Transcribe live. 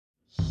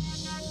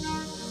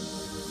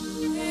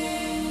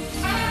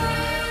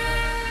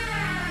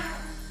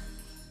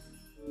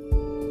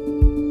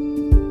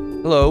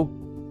Hello,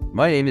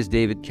 my name is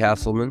David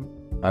Castleman.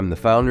 I'm the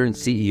founder and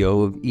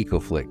CEO of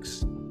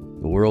EcoFlix,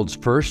 the world's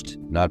first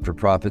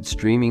not-for-profit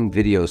streaming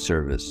video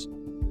service,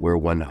 where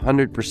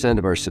 100%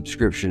 of our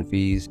subscription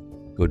fees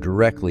go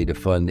directly to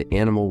fund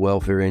animal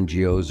welfare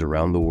NGOs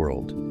around the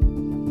world.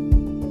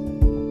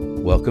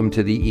 Welcome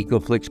to the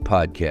EcoFlix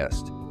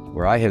podcast,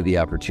 where I have the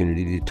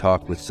opportunity to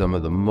talk with some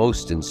of the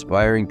most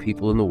inspiring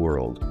people in the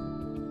world.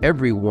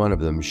 Every one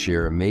of them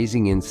share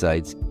amazing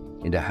insights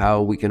into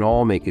how we can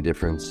all make a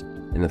difference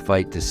in the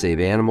fight to save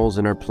animals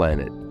and our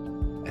planet.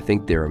 I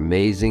think they're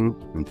amazing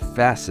and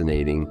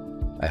fascinating.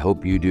 I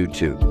hope you do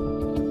too.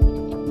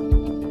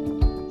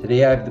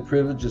 Today I have the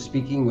privilege of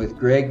speaking with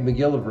Greg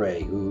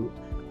MacGillivray, who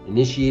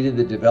initiated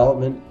the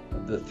development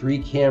of the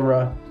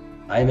 3-camera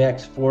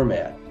IMAX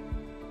format.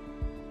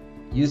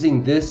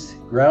 Using this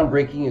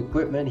groundbreaking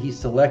equipment, he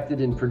selected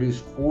and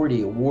produced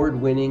 40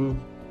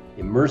 award-winning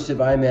immersive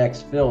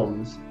IMAX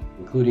films,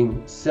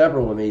 including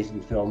several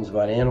amazing films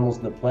about animals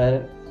and the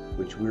planet,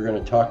 which we're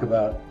going to talk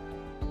about.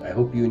 I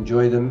hope you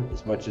enjoy them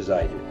as much as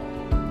I do.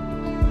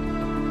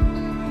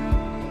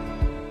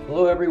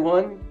 Hello,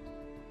 everyone.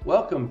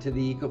 Welcome to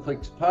the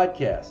EcoFlix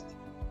podcast.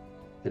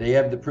 Today,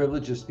 I have the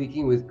privilege of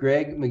speaking with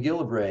Greg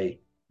MacGillivray,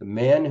 the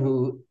man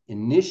who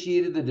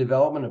initiated the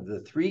development of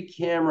the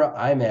 3-camera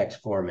IMAX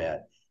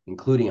format,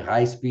 including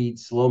high-speed,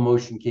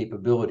 slow-motion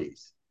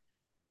capabilities.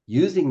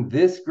 Using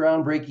this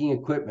groundbreaking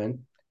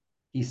equipment,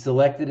 he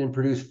selected and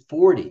produced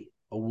 40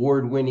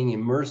 award-winning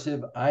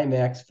immersive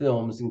IMAX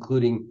films,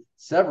 including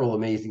several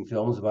amazing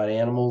films about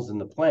animals and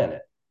the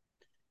planet.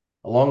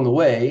 Along the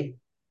way,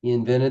 he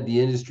invented the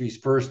industry's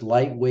first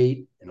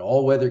lightweight and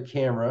all-weather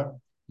camera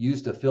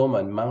used to film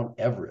on Mount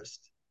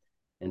Everest.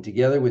 And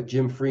together with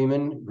Jim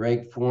Freeman,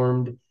 Greg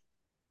formed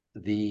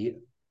the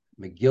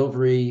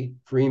MacGillivray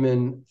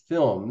Freeman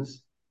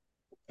Films,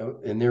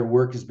 and their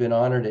work has been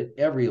honored at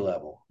every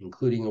level,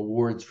 including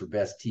awards for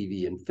Best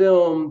TV and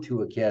Film,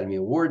 2 Academy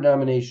Award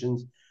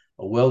nominations,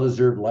 a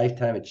well-deserved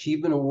Lifetime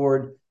Achievement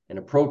Award, and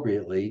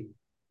appropriately,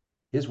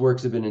 his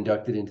works have been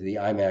inducted into the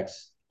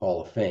IMAX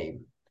Hall of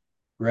Fame.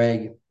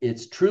 Greg,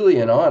 it's truly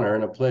an honor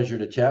and a pleasure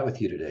to chat with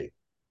you today.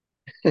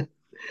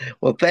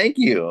 Well, thank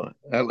you.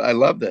 I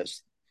love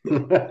this.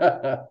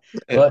 Well,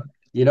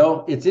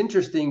 it's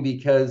interesting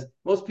because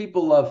most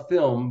people love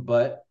film,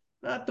 but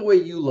not the way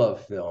you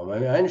love film. I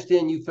mean, I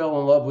understand you fell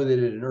in love with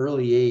it at an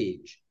early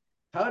age.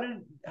 How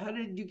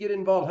did you get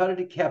involved? How did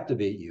it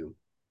captivate you?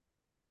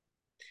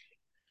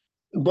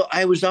 Well,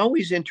 I was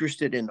always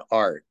interested in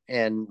art,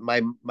 and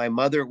my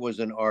mother was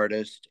an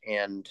artist,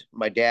 and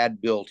my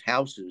dad built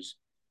houses,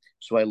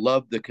 so I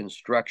loved the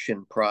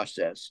construction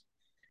process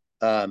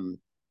from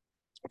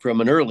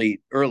an early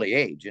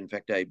age. In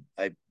fact, I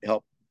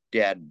helped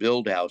Dad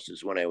build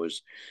houses when I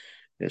was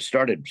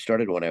started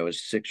when I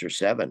was 6 or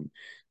 7,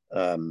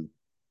 and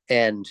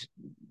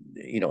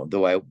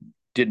though I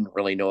didn't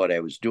really know what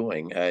I was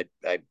doing, I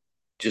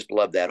just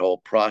loved that whole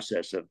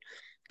process of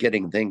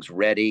getting things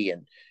ready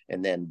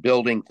and then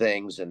building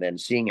things and then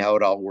seeing how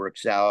it all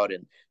works out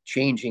and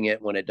changing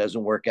it when it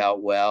doesn't work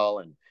out well,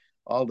 and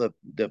all the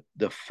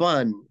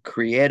fun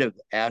creative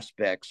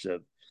aspects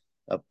of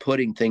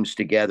putting things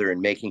together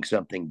and making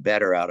something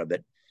better out of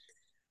it.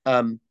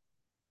 And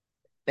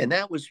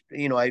that was,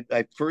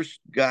 I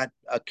first got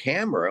a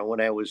camera when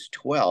I was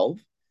 12,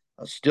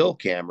 a still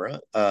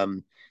camera.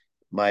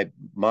 My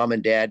mom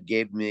and dad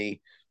gave me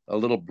a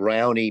little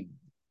brownie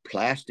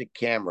plastic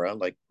camera,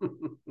 like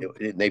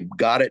they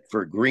got it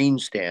for green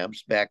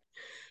stamps back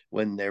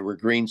when there were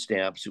green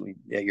stamps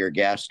at your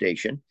gas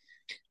station,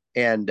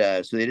 and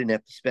so they didn't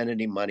have to spend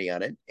any money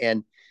on it.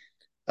 And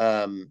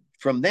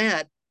from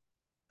that,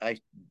 I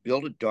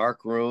built a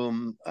dark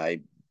room.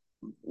 I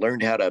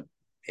learned how to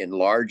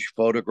enlarge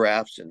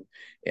photographs,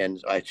 and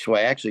so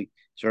I actually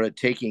started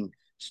taking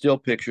still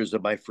pictures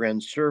of my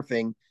friends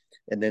surfing,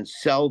 and then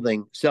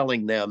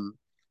selling them,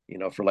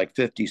 for like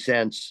 50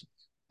 cents.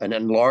 An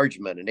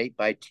enlargement, an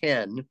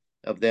 8x10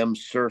 of them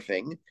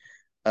surfing.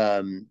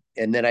 And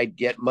then I'd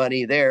get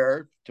money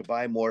there to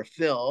buy more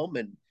film.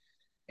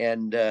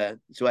 And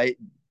so I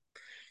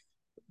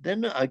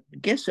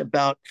guess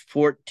about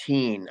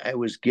 14, I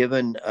was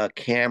given a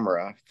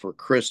camera for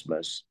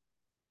Christmas.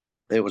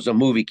 It was a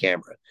movie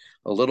camera,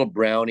 a little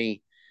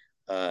brownie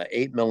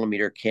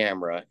 8mm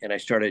camera. And I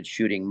started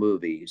shooting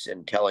movies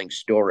and telling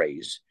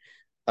stories,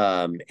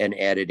 and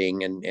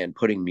editing and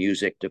putting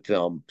music to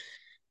film.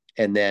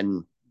 And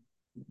then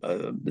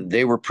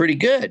they were pretty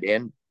good,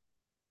 and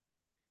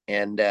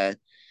I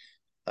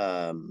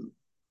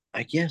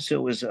guess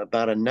it was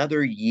about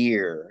another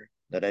year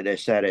that I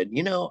decided,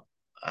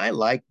 I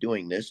like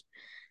doing this,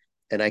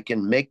 and I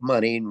can make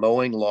money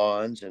mowing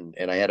lawns, and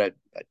I had a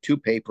 2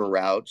 paper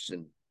routes,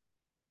 and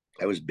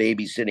I was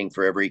babysitting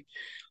for every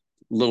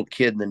little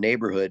kid in the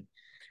neighborhood,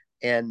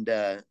 and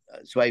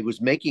so I was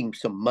making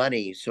some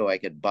money so I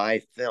could buy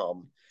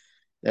film.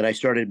 And I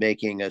started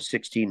making a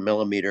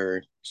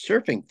 16mm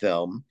surfing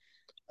film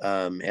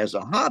as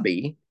a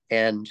hobby,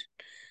 and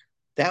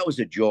that was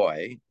a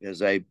joy,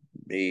 as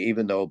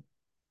even though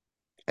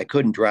I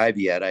couldn't drive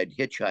yet, I'd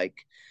hitchhike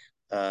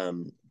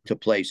to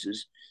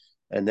places.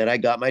 And then I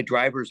got my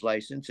driver's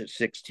license at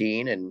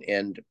 16,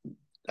 and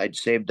I'd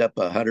saved up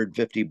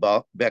 150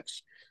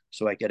 bucks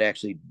so I could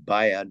actually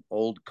buy an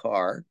old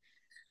car,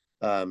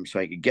 so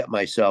I could get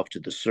myself to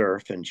the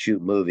surf and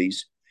shoot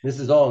movies. This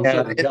is all in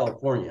Southern And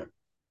California.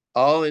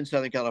 all in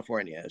Southern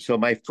California. So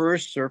my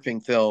first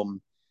surfing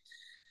film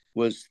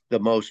was the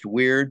most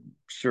weird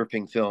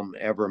surfing film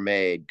ever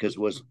made because it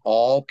was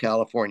all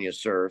California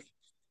surf.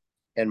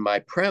 And my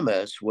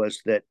premise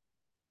was that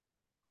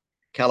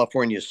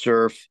California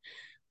surf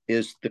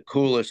is the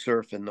coolest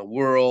surf in the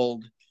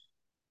world.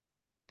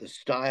 The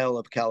style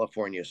of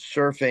California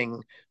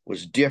surfing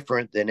was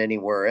different than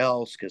anywhere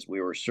else because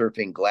we were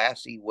surfing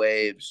glassy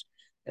waves,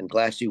 and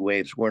glassy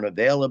waves weren't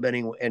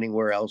available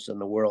anywhere else in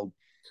the world.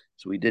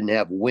 So we didn't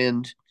have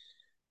wind.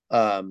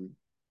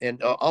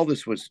 And all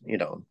this was,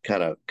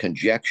 kind of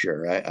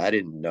conjecture. I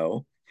didn't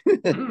know.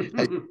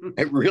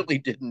 I really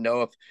didn't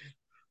know if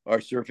our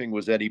surfing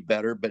was any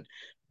better, but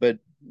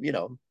you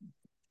know,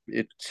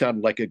 it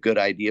sounded like a good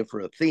idea for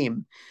a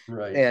theme,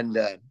 Right. and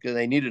because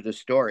they needed a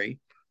story,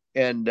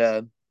 and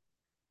uh,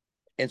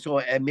 and so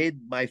I made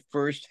my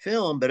first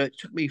film, but it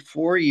took me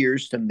 4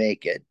 years to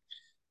make it.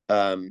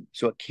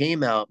 So it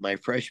came out my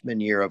freshman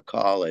year of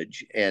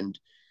college, and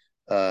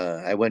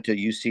I went to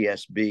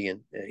UCSB,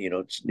 and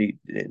it's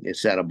in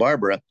Santa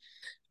Barbara,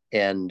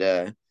 and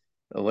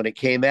when it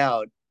came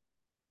out,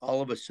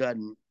 all of a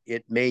sudden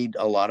it made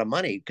a lot of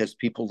money because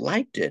people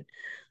liked it.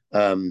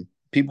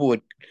 People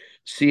would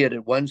see it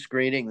at one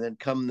screening, then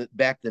come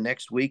back the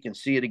next week and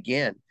see it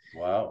again,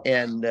 Wow.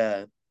 and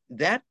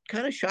that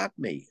kind of shocked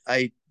me.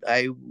 I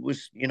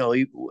was,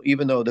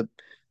 even though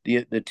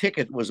the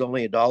ticket was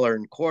only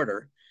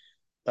 $1.25,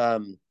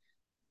 um,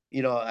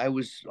 I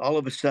was all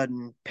of a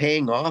sudden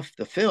paying off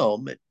the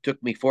film. It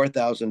took me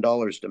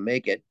 $4,000 to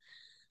make it,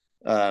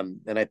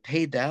 and I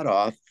paid that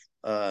off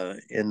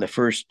in the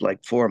first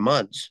like 4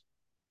 months.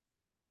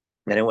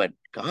 And I went,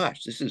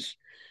 "Gosh, this is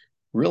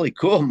really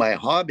cool. My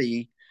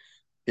hobby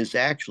is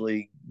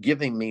actually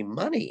giving me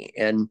money,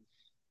 and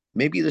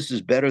maybe this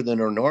is better than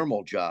a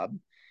normal job."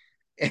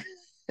 and,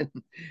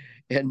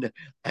 and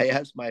I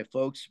asked my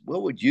folks,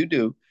 "What would you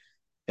do?"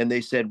 And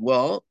they said,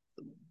 "Well,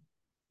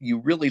 you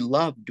really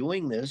love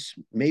doing this.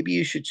 Maybe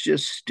you should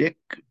just stick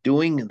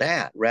doing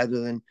that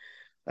rather than."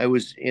 I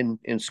was in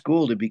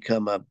school to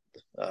become a,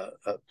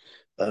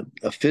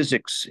 a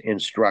physics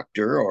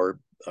instructor, or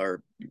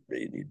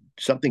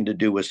something to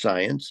do with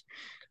science.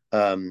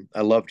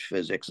 I loved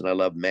physics and I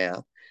loved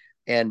math,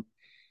 and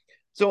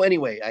so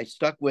anyway, I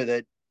stuck with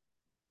it.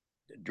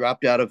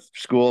 Dropped out of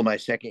school my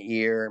second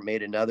year,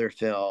 made another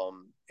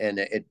film, and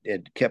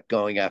it kept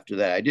going after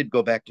that. I did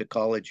go back to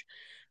college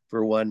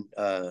for one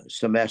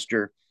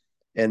semester,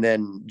 and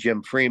then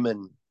Jim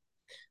Freeman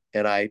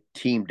and I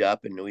teamed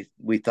up, and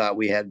we thought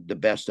we had the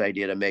best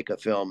idea to make a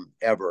film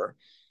ever.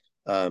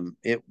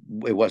 It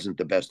wasn't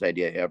the best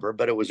idea ever,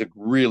 but it was a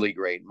really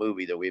great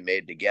movie that we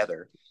made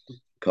together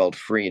called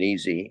Free and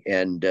Easy,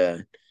 and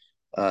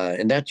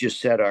that just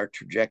set our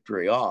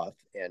trajectory off.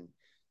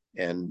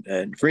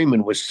 And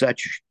Freeman was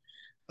such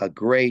a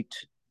great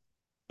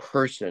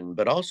person,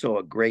 but also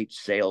a great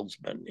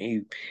salesman.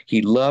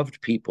 He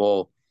loved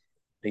people.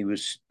 He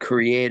was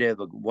creative,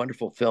 a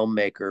wonderful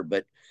filmmaker,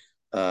 but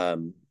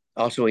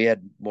also he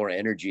had more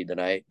energy than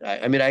I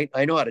mean,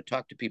 I know how to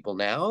talk to people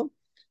now,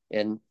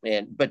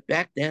 but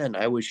back then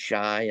I was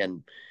shy,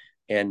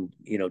 and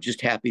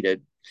just happy to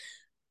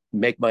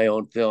make my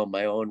own film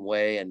my own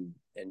way, and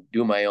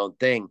do my own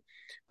thing.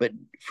 But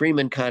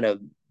Freeman kind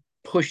of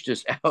pushed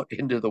us out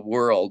into the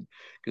world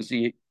because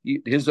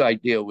his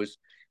idea was,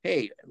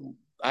 "Hey,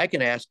 I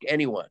can ask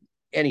anyone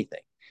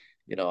anything.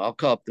 I'll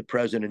call up the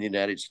president of the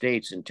United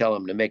States and tell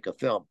him to make a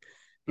film."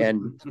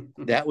 And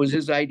that was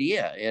his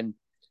idea. And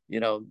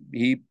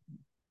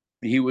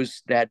he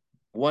was that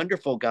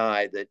wonderful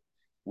guy that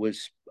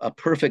was a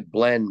perfect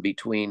blend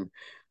between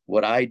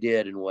what I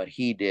did and what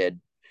he did,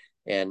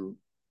 and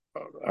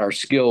our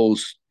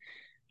skills.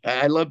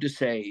 I love to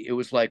say it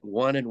was like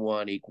 1 and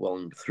 1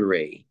 equaling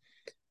 3.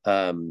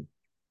 Um,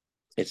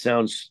 it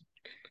sounds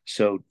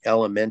so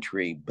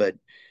elementary, but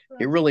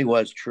it really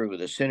was true.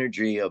 The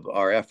synergy of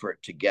our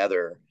effort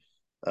together,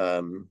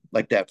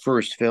 like that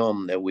first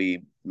film that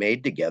we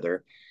made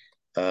together,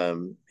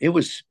 it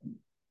was,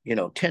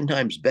 10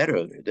 times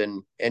better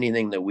than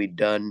anything that we'd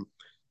done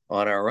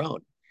on our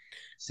own.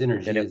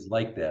 And Synergy is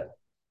like that.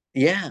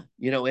 yeah,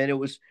 and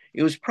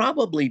it was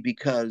probably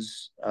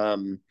because,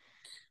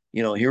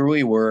 here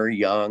we were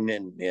young,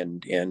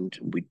 and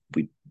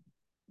we'd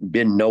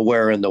been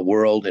nowhere in the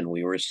world, and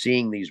we were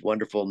seeing these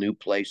wonderful new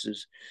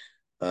places.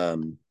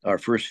 Our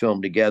first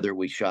film together,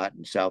 we shot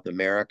in South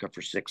America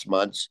for 6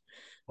 months.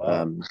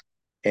 Wow. Um,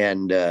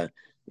 and,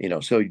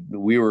 so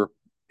we were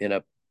in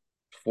a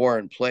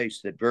foreign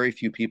place that very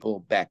few people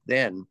back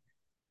then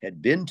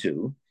had been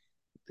to.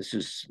 This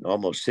is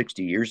almost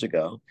 60 years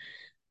ago.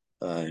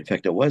 In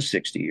fact, it was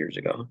 60 years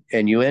ago.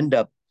 And you end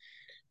up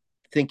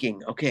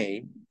thinking,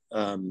 okay,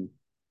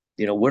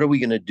 what are we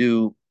going to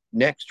do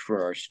next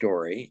for our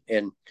story?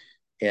 And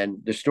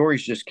the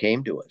stories just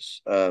came to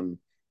us.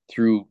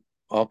 through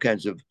all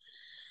kinds of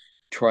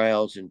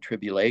trials and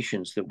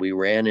tribulations that we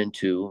ran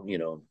into.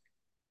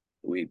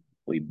 We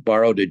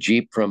borrowed a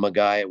Jeep from a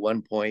guy at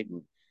one point,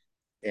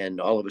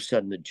 and all of a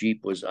sudden the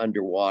Jeep was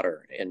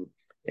underwater, and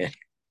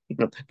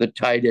the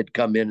tide had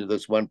come into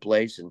this one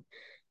place,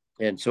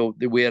 and so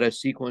we had a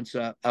sequence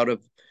out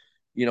of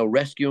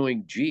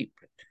rescuing Jeep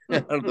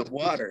out of the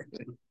water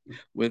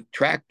with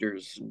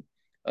tractors and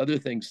other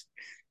things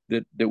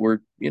that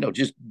were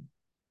just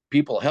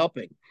people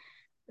helping.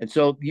 And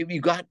so you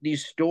got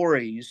these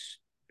stories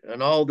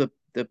and all the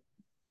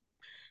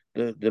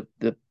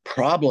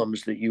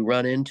problems that you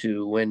run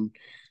into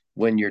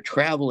when you're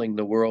traveling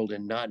the world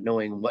and not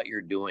knowing what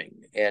you're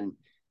doing, and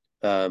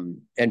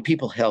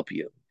people help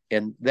you.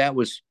 And that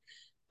was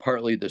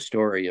partly the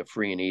story of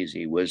Free and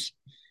Easy, was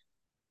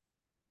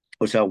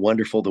how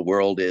wonderful the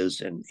world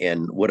is,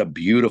 and what a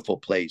beautiful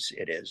place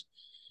it is.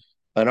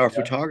 And our Yeah.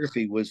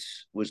 photography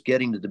was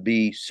getting to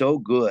be so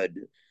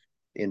good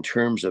in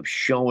terms of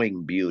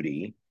showing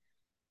beauty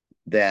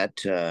that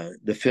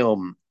the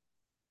film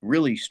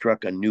really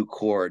struck a new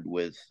chord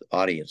with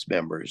audience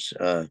members.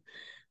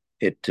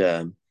 It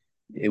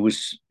it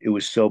was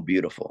so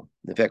beautiful.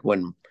 In fact,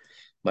 when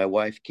my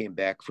wife came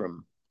back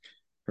from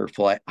her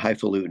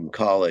highfalutin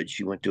college,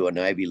 she went to an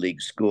Ivy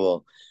League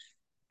school,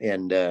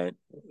 and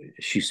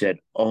she said,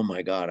 "Oh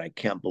my God, I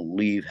can't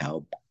believe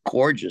how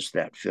gorgeous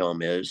that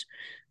film is,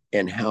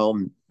 and how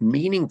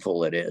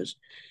meaningful it is."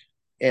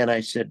 And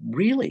I said,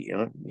 "Really?"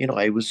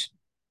 I was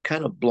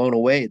kind of blown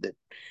away that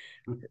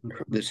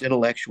this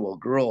intellectual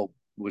girl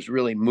was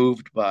really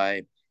moved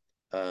by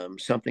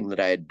something that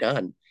I had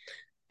done,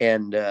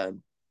 and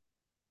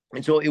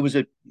so it was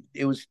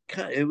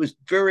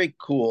very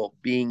cool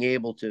being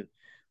able to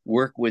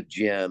work with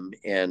Jim,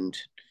 and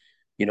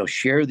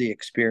share the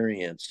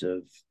experience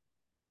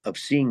of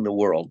seeing the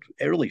world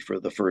really for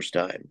the first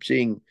time,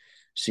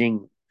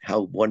 seeing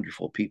how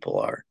wonderful people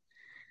are.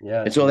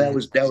 Yeah. And so that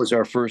was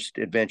our first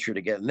adventure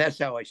together, and that's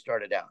how I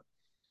started out.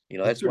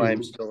 That's That's why pretty I'm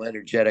neat. still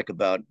energetic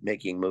about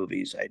making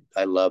movies.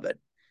 I love it.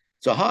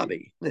 It's a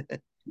hobby.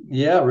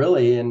 Yeah,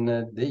 really. And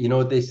you know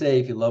what they say,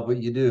 if you love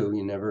what you do,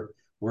 you never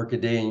work a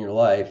day in your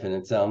life. And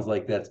it sounds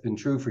like that's been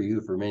true for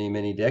you for many,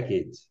 many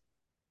decades.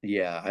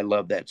 Yeah, I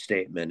love that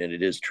statement, and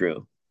it is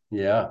true.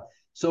 Yeah.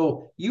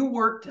 So you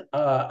worked,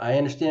 I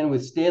understand,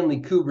 with Stanley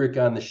Kubrick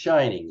on The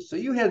Shining. So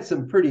you had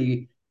some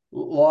pretty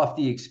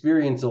lofty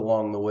experience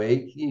along the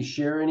way. Can you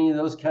share any of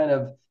those kind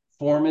of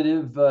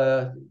formative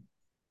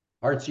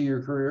parts of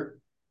your career?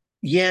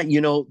 Yeah,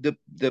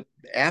 the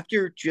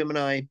after Jim and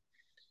I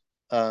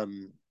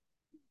um,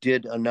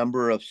 did a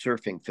number of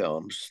surfing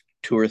films,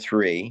 two or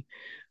three,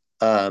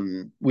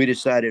 we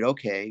decided,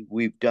 okay,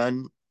 we've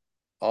done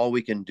all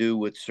we can do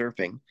with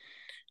surfing,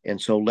 and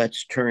so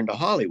let's turn to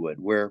Hollywood,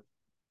 where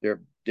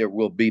there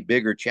will be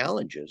bigger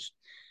challenges.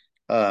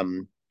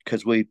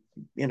 Because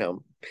you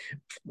know,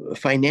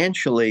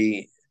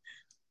 financially,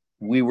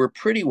 we were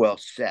pretty well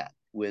set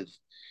with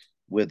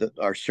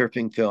our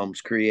surfing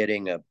films,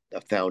 creating a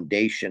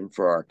foundation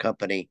for our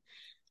company.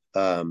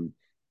 Um,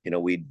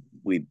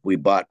 we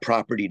bought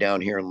property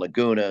down here in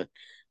Laguna,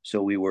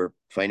 so we were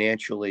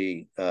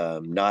financially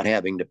not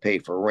having to pay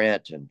for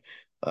rent and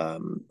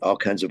all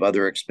kinds of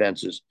other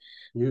expenses.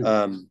 Huge.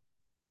 Um,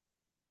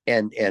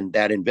 and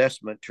that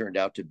investment turned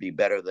out to be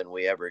better than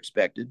we ever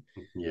expected.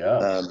 Yeah.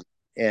 Um,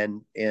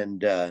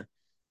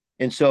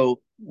 and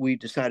so we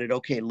decided,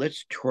 okay,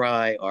 let's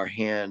try our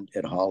hand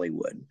at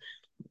Hollywood.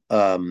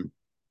 Um,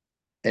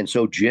 and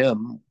so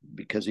Jim,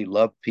 because he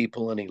loved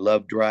people and he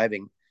loved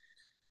driving,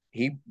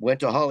 he went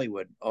to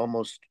Hollywood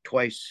almost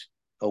twice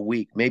a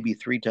week, maybe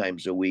three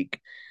times a week.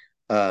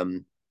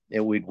 Um,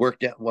 and we'd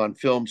worked on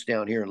films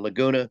down here in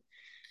Laguna,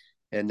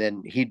 and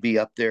then he'd be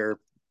up there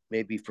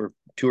maybe for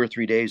 2 or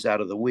 3 days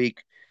out of the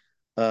week,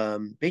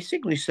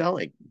 basically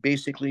selling,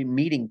 basically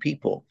meeting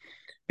people,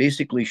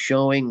 basically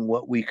showing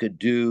what we could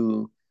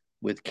do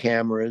with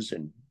cameras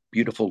and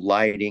beautiful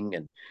lighting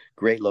and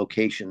great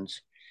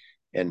locations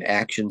and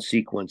action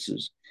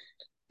sequences.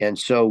 And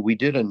so we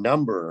did a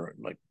number,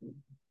 like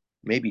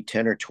maybe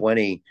 10 or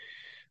 20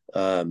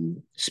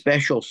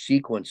 special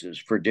sequences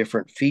for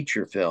different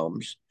feature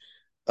films,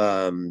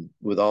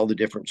 with all the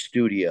different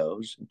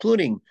studios,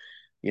 including,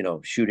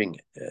 shooting.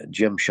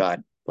 Jim shot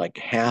like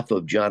half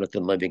of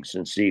Jonathan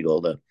Livingston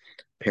Seagull, the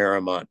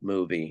Paramount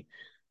movie,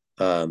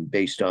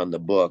 based on the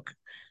book,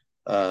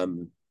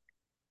 um,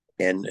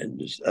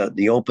 and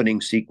the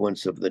opening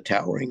sequence of the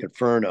Towering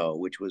Inferno,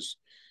 which was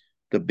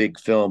the big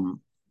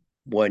film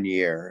one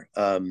year.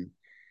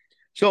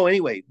 So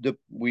anyway,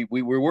 we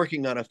were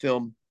working on a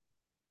film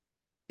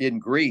in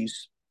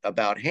Greece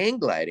about hang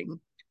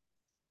gliding.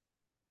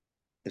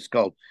 It's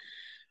called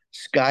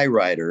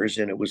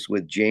Skyriders, and it was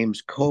with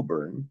James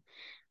Coburn.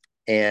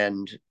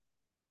 And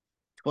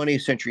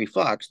 20th Century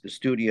Fox, the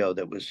studio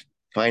that was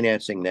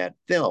financing that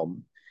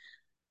film,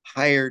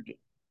 hired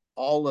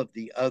all of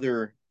the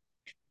other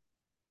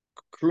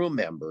crew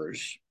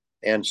members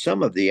and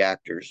some of the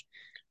actors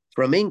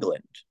from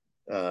England.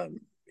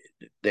 Um,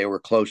 they were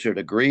closer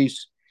to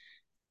Greece,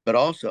 but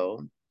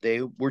also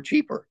they were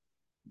cheaper.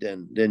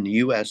 than the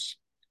U.S.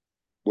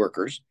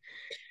 workers,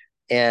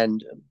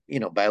 and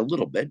by a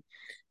little bit.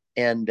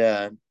 And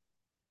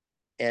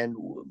and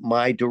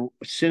my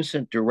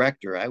assistant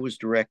director, I was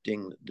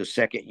directing the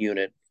second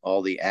unit,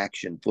 all the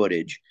action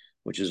footage,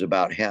 which is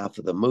about half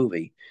of the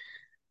movie,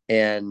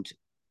 and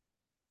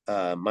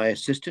my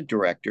assistant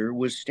director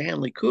was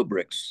Stanley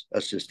Kubrick's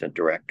assistant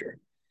director.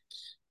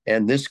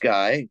 And this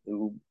guy,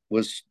 who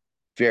was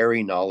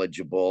very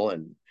knowledgeable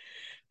and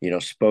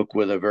spoke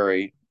with a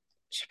very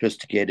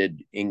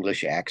sophisticated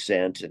English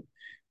accent, and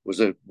was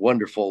a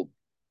wonderful,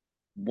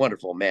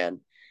 wonderful man.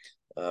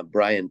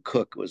 Brian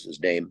Cook was his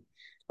name,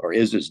 or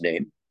is his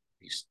name.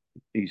 He's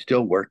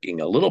still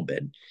working a little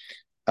bit,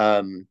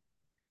 um,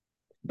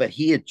 but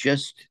he had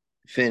just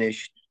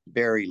finished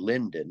Barry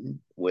Lyndon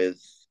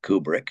with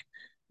Kubrick,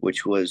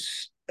 which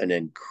was an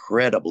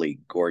incredibly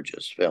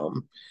gorgeous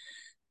film.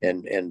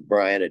 And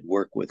Brian had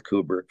worked with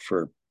Kubrick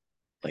for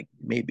like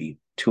maybe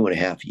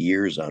 2.5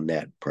 years on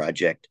that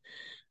project.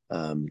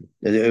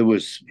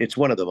 It's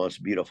one of the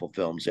most beautiful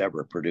films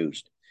ever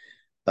produced.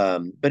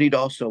 But he'd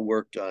also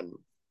worked on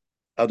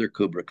other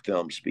Kubrick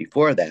films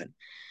before that.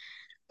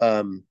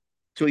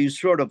 So he's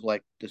sort of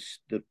like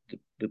the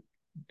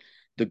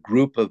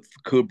group of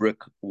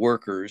Kubrick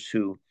workers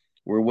who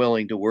were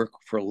willing to work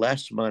for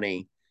less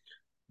money,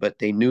 but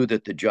they knew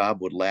that the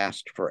job would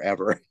last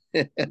forever,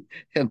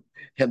 and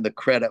the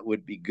credit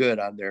would be good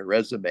on their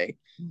resume.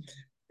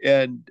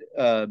 And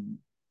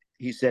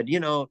he said,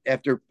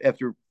 after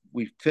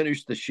we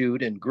finished the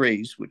shoot in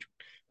Greece, which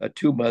a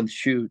 2-month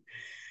shoot,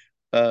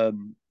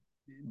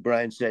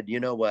 Brian said, you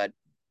know what,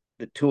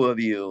 the two of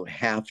you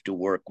have to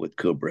work with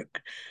Kubrick.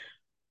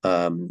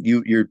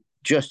 You're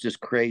just as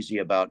crazy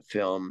about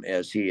film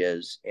as he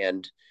is,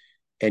 and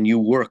you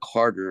work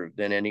harder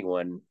than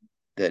anyone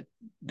that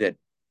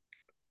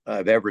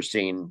I've ever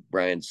seen,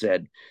 Brian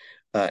said,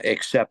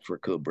 except for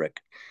Kubrick.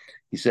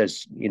 He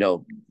says,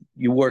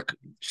 you work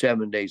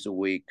 7 days a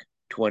week,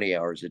 20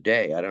 hours a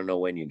day. I don't know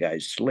when you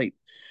guys sleep.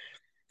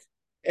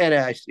 And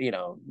of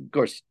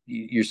course,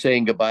 you're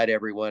saying goodbye to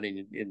everyone,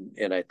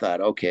 and I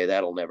thought, okay,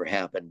 that'll never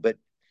happen.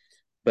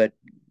 But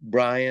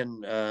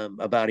Brian,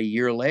 about a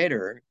year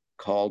later,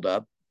 called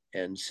up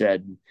and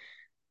said,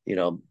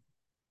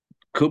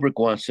 Kubrick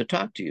wants to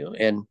talk to you.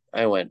 And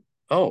I went,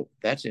 oh,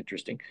 that's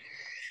interesting.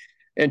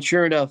 And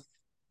sure enough,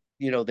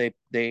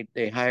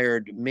 they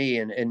hired me,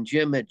 and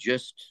Jim had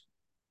just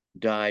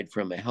died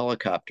from a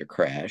helicopter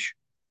crash,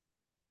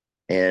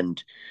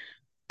 and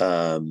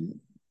a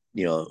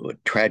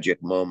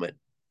tragic moment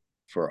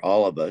for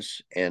all of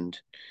us.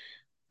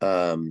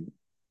 Um,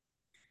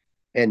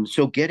 and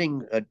so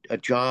getting a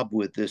job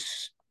with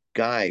this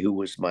guy who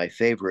was my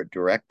favorite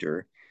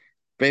director,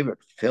 favorite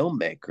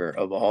filmmaker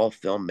of all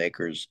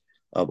filmmakers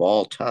of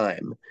all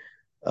time,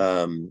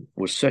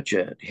 was such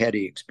a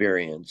heady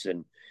experience,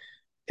 and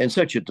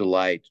such a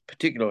delight,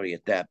 particularly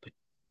at that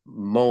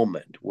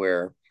moment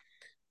where,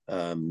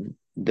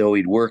 though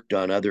he'd worked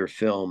on other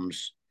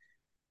films,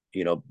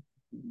 you know,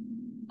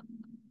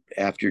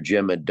 after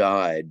Jim had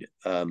died,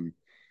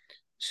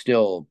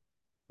 still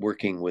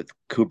working with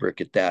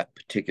Kubrick at that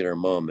particular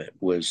moment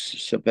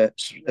was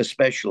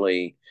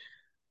especially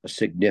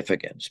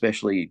significant,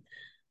 especially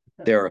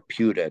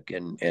therapeutic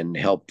and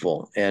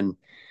helpful. And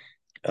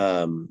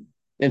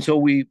so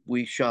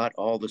we shot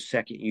all the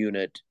second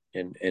unit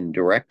and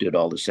directed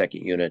all the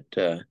second unit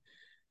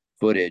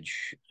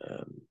footage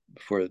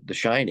for The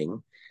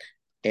Shining,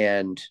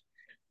 and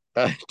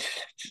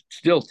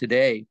still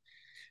today,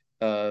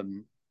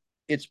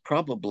 it's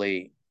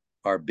probably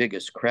our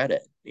biggest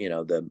credit.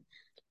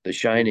 The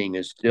Shining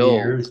is still,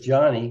 here's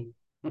Johnny.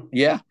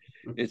 yeah,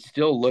 it's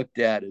still looked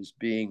at as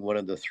being one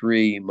of the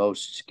three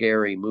most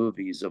scary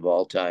movies of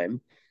all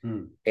time.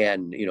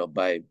 And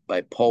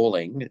by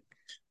polling,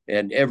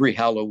 and every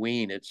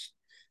Halloween it's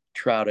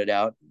trotted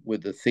out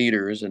with the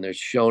theaters and they're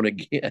shown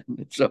again.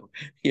 So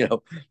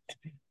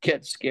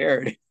get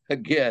scared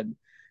again.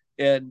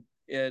 And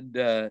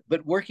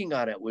but working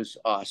on it was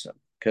awesome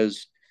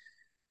because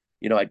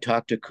I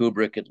talked to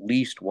Kubrick at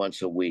least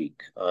once a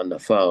week on the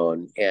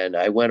phone, and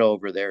I went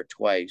over there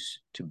twice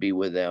to be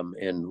with them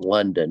in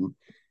London.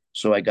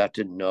 So I got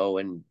to know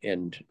and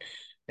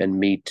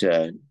meet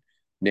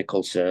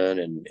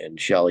Nicholson and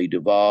Shelley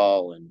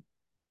Duvall and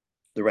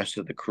the rest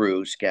of the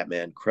crew,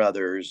 Scatman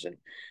Crothers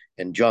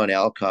and John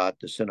Alcott,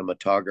 the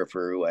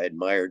cinematographer who I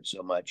admired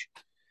so much.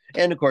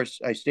 And of course,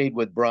 I stayed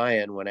with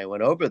Brian when I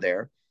went over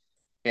there,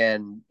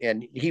 and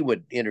he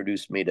would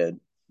introduce me to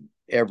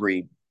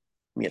every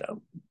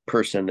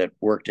person that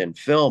worked in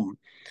film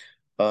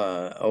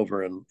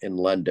over in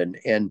London,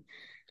 and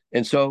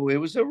so it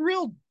was a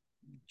real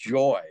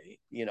joy,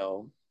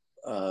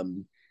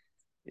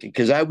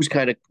 because I was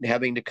kind of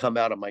having to come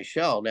out of my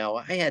shell. Now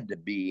I had to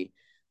be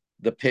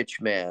the pitch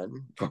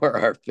man for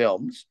our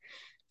films,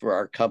 for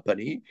our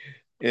company,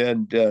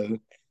 and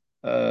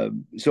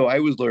so I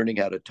was learning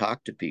how to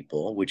talk to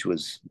people, which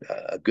was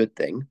a good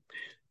thing,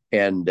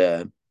 and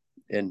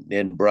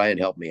Brian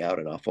helped me out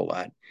an awful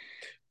lot.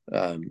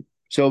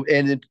 So,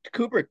 and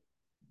Kubrick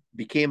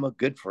became a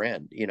good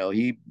friend.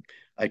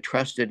 I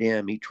trusted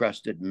him. He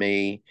trusted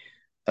me.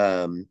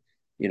 Um,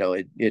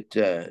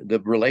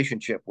 the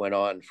relationship went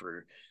on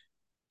for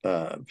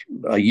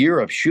a year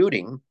of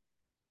shooting,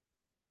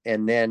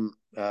 and then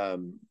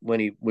when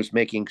he was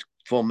making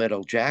Full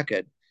Metal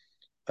Jacket,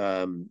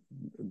 um,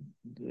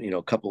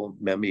 a couple,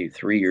 maybe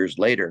 3 years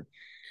later,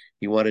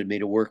 he wanted me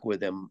to work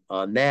with him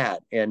on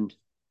that. And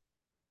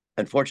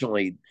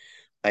unfortunately,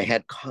 I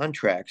had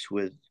contracts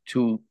with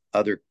two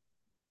other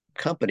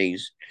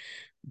companies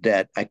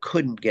that I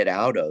couldn't get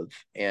out of.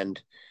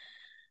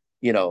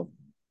 You know,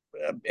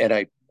 and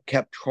I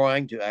kept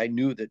trying to, I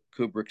knew that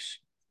Kubrick's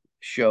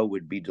show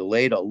would be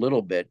delayed a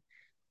little bit.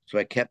 So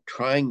I kept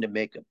trying to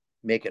make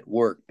it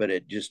work, but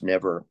it just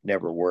never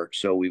worked.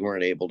 So we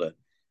weren't able to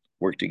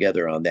work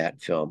together on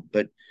that film.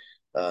 But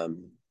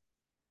um,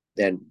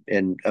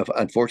 and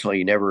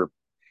unfortunately, never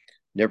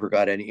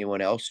got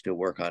anyone else to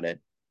work on it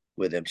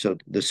with him. So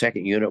the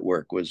second unit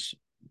work was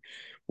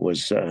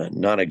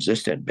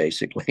non-existent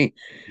basically.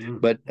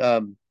 Mm. But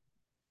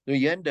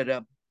we ended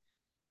up,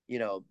 you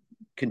know,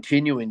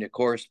 continuing to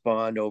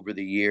correspond over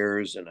the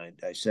years, and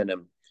I sent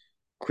him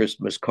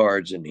Christmas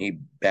cards, and he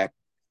back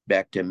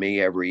to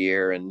me every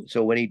year. And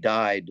so when he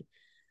died,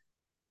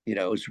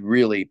 it was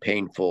really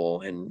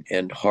painful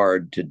and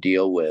hard to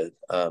deal with.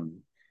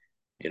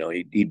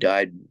 He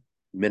died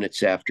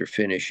minutes after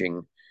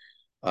finishing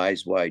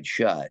Eyes Wide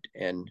Shut,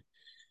 and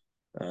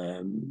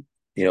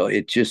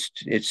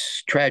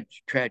it's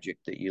tragic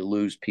that you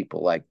lose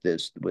people like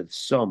this with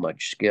so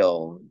much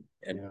skill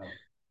and Yeah.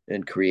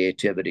 and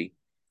creativity.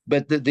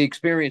 But the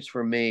experience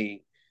for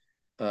me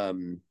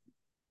um,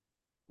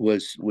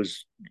 was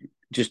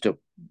just a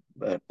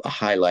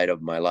highlight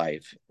of my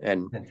life.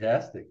 And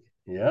Fantastic.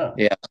 Yeah.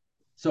 yeah,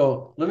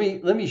 So let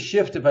me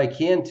shift if I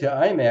can to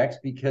IMAX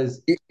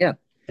because yeah,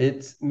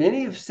 it's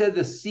many have said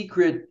the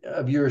secret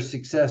of your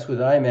success with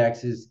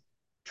IMAX is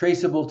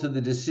traceable to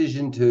the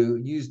decision to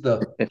use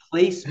the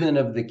placement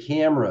of the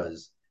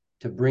cameras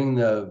to bring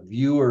the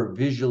viewer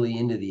visually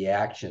into the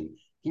action.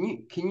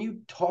 Can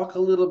you talk a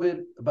little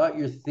bit about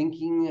your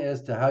thinking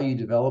as to how you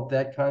developed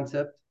that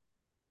concept?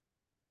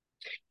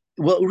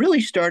 well, it really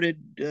started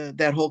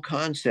that whole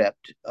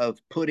concept of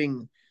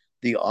putting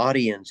the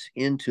audience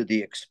into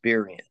the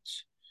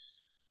experience.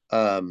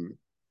 Um,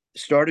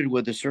 Started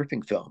with the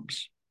surfing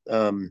films.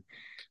 Um,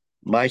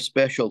 my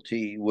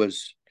specialty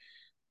was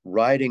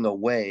riding a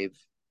wave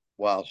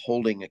while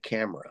holding a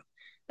camera,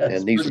 That's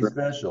and these pretty were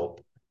special.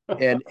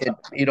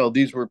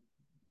 these were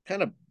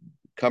kind of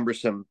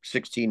cumbersome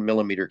 16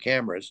 millimeter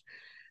cameras.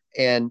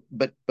 And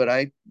but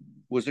I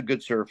was a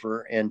good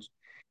surfer, and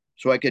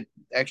so I could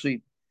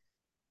actually,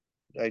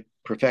 I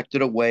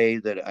perfected a way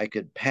that I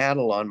could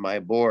paddle on my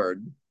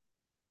board,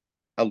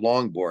 a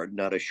long board,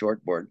 not a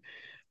short board,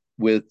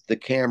 with the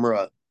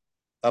camera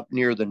up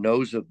near the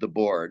nose of the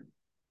board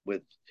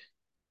with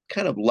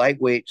kind of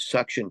lightweight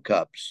suction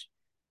cups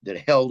that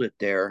held it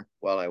there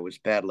while I was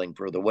paddling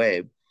for the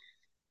wave.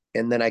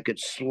 And then I could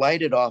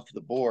slide it off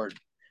the board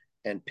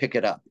and pick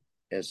it up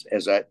as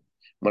I,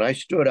 when I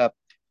stood up,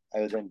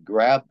 I would then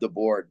grab the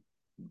board,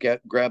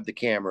 grab the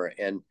camera,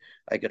 and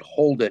I could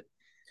hold it.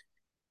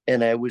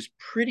 And I was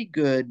pretty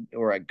good,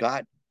 or I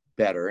got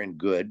better and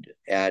good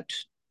at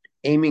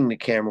aiming the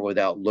camera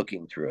without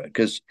looking through it,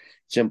 because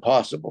it's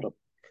impossible to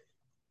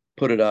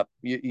put it up.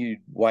 You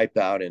wipe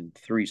out in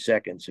 3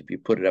 seconds if you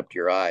put it up to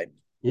your eye.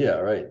 Yeah,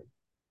 right.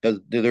 Because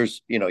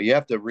there's, you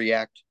have to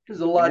react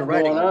There's a when you're lot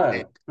riding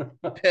going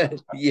a wave. on.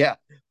 Yeah,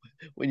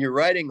 when you're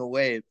riding a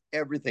wave,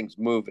 everything's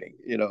moving,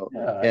 Yeah,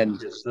 I and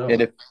guess and so.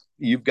 if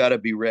you've got to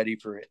be ready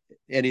for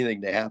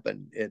anything to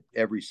happen at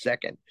every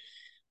second.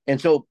 And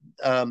so,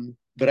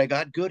 but I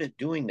got good at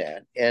doing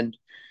that,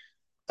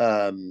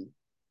 um,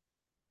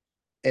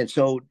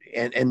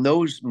 and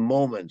those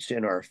moments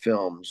in our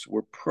films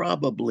were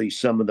probably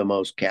some of the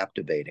most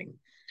captivating.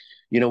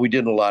 We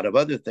did a lot of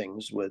other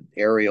things with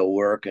aerial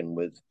work and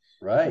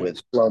Right,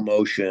 with slow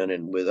motion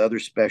and with other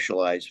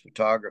specialized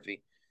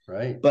photography,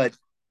 right. but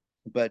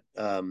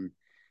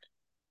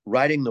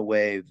riding the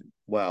wave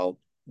while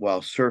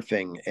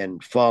surfing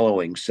and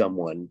following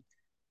someone,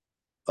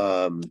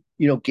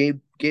 gave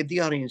the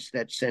audience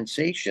that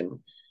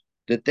sensation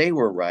that they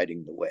were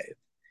riding the wave.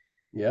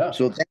 Yeah.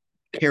 So that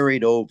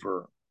carried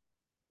over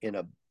in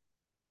a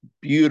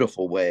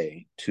beautiful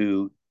way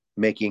to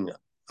making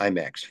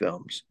IMAX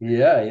films.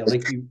 Yeah,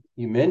 like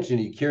you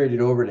mentioned, you carried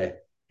it over to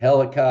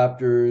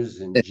helicopters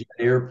and jet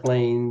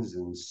airplanes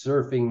and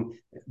surfing,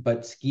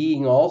 but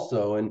skiing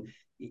also. And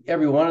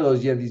every one of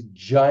those, you have these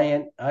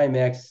giant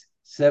IMAX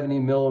 70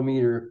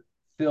 millimeter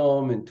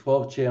film and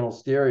 12 channel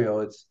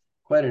stereo. It's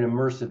quite an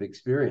immersive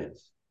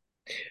experience.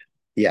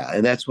 Yeah,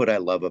 and that's what I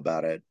love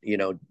about it.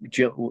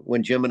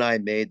 When Jim and I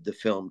made the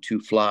film To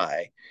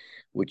Fly,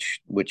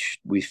 which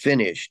we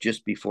finished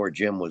just before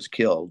Jim was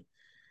killed,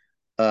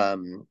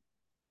 um,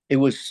 it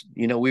was,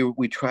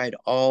 we tried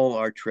all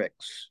our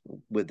tricks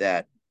with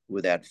that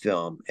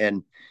film,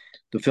 and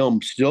the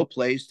film still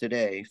plays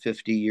today,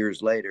 50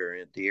 years later,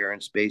 at the Air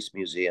and Space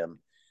Museum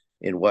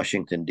in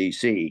Washington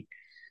D.C.,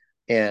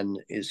 and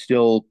is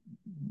still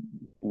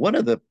one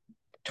of the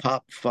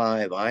top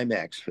 5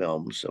 IMAX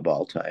films of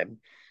all time,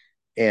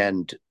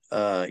 and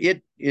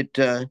it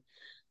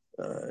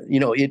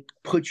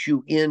puts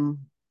you in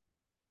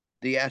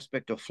the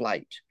aspect of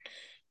flight.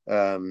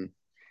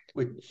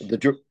 Which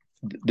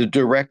The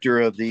director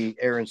of the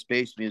Air and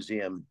Space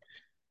Museum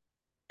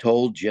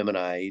told Jim and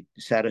I,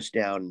 sat us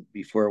down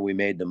before we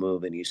made the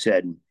move, and he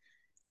said,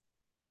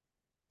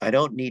 I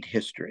don't need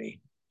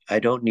history. I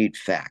don't need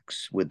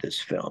facts with this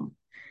film.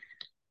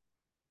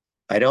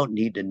 I don't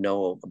need to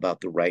know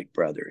about the Wright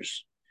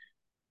brothers.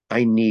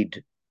 I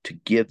need to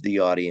give the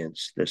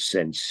audience the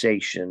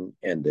sensation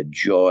and the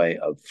joy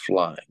of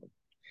flying.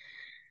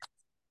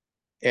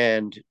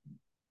 And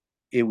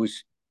it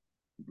was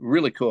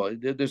really cool.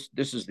 This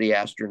is the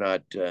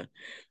astronaut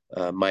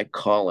Mike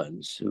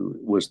Collins, who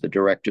was the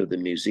director of the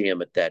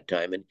museum at that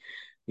time, and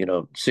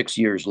 6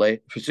 years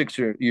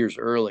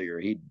earlier,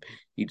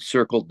 he'd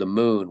circled the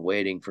moon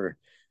waiting for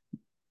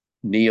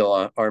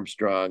Neil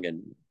Armstrong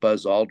and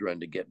Buzz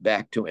Aldrin to get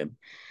back to him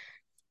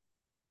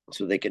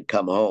so they could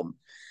come home.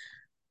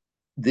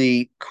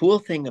 The cool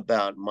thing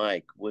about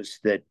Mike was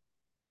that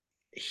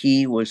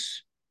he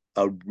was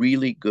a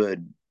really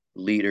good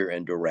leader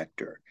and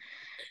director.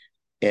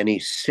 And he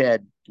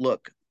said,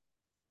 look,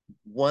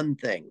 one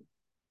thing,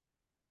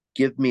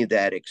 give me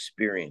that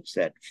experience,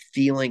 that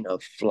feeling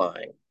of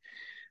flying.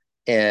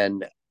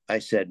 And I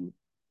said,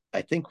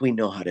 I think we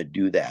know how to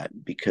do that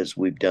because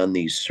we've done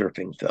these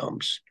surfing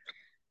films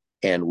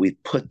and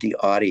we've put the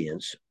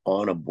audience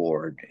on a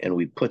board and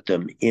we put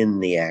them in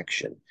the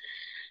action.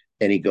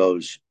 And he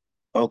goes,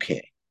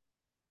 okay,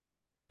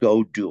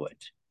 go do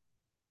it.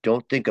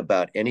 Don't think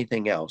about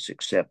anything else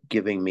except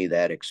giving me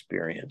that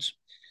experience.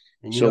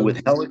 And, so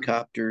with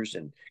helicopters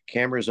and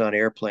cameras on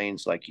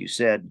airplanes, like you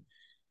said,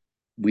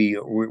 we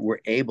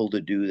were able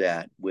to do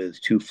that with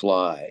To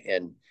Fly.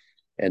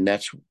 And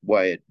that's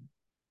why it,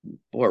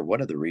 or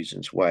one of the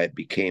reasons why it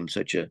became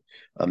such a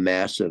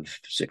massive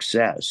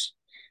success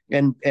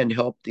and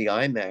helped the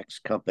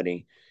IMAX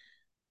company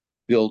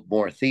build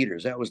more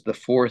theaters. That was the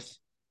 4th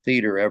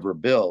theater ever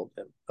built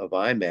of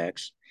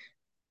IMAX.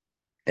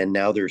 And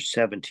now there's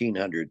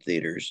 1,700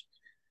 theaters.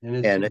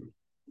 And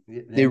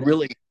they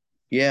really,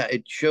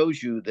 it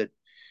shows you that,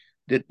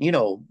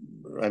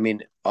 I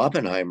mean,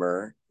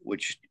 Oppenheimer,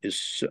 which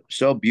is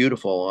so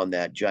beautiful on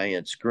that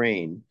giant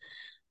screen,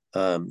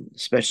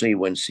 especially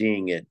when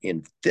seeing it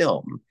in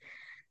film,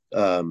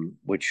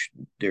 which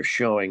they're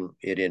showing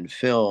it in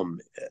film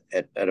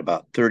at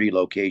about 30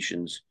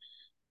 locations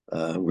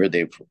where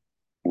they've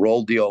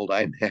rolled the old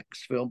IMAX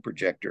film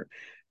projector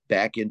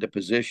back into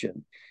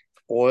position,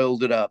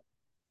 oiled it up,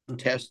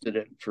 tested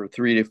it for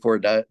 3 to 4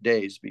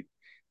 days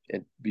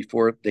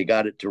before they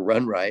got it to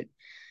run right.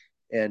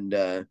 And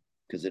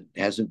because it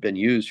hasn't been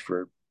used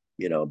for,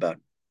 about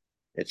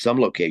at some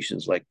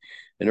locations like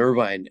in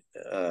Irvine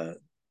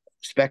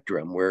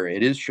Spectrum, where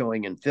it is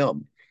showing in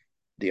film,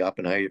 the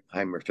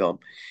Oppenheimer film,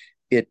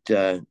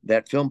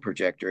 that film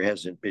projector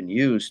hasn't been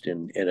used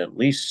in at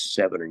least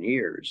 7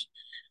 years.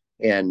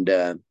 And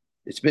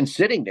it's been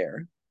sitting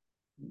there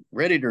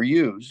ready to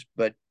use,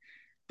 but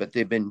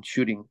they've been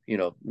shooting,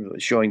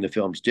 showing the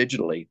films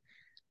digitally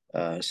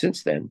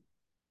since then.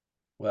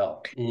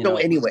 Well, so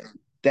anyway,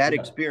 that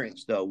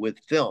experience though with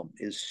film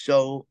is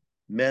so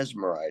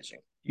mesmerizing.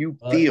 You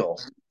feel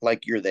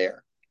like you're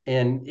there.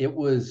 And it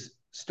was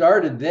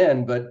started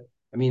then, but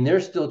I mean, they're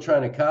still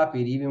trying to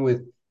copy it, even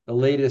with the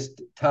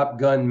latest Top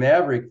Gun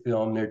Maverick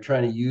film. They're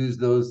trying to use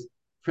those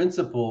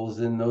principles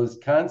and those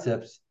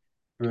concepts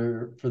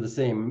for the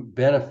same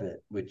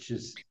benefit, which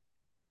is,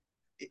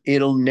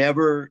 it'll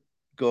never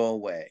go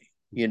away.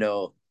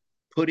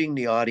 Putting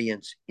the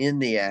audience in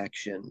the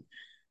action,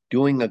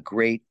 doing a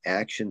great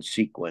action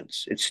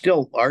sequence. It's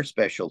still our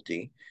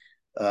specialty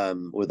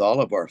with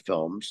all of our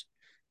films.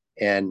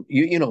 And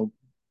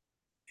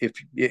if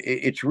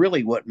it's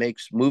really what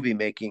makes movie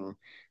making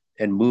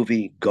and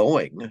movie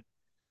going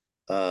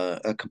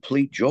a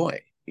complete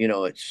joy.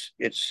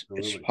 It's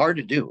hard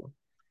to do.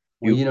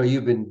 Well,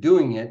 you've been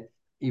doing it.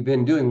 You've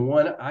been doing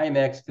one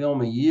IMAX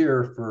film a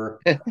year for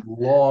a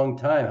long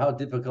time. How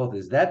difficult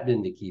has that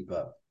been to keep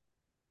up?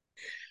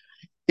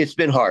 It's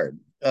been hard.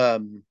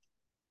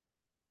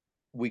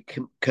 We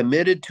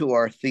committed to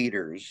our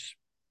theaters,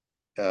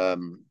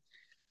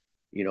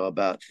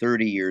 about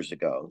 30 years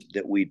ago,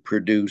 that we'd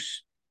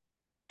produce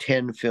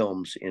 10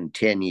 films in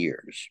 10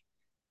 years.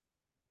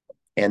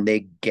 And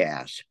they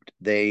gasped.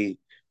 They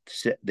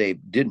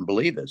didn't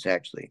believe us,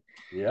 actually.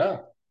 Yeah.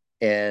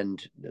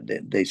 And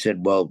they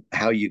said, well,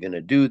 how are you going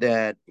to do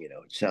that? It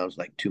sounds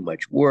like too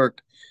much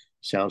work.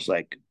 Sounds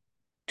like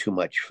too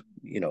much,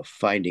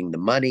 finding the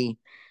money,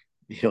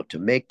 to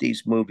make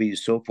these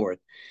movies, so forth.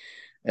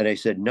 And I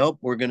said, nope,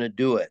 we're going to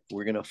do it.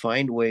 We're going to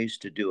find ways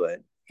to do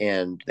it.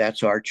 And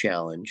that's our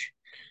challenge.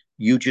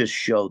 You just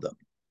show them.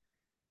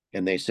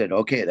 And they said,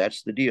 okay,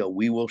 that's the deal.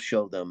 We will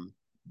show them.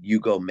 You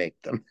go make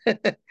them.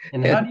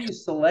 And how do you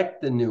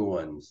select the new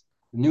ones,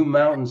 new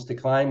mountains to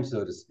climb,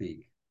 so to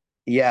speak?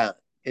 Yeah,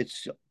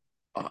 it's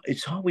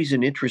always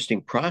an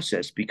interesting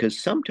process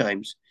because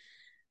sometimes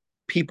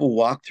people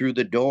walk through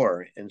the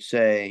door and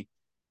say,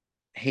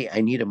 hey,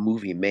 I need a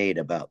movie made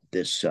about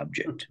this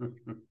subject,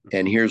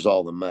 and here's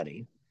all the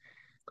money.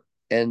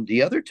 And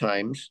the other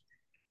times,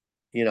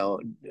 you know,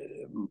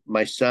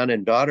 my son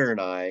and daughter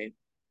and I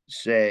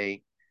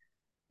say,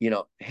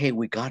 hey,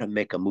 we got to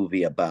make a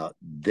movie about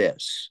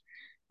this.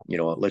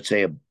 Let's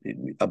say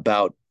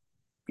about,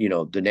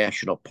 the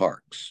national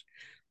parks.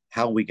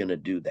 How are we going to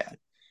do that?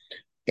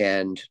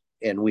 And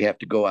we have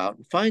to go out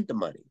and find the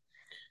money.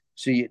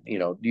 So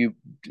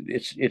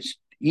it's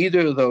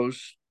either of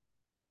those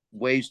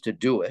ways to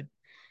do it.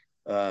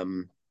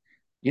 The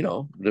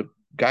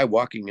guy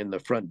walking in the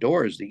front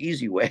door is the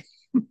easy way.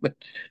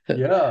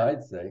 Yeah,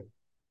 I'd say.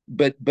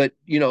 but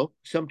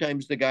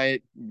sometimes the guy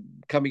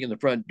coming in the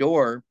front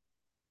door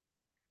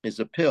is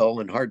a pill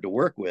and hard to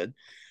work with,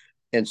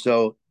 and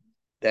so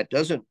that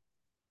doesn't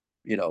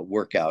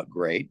work out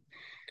great.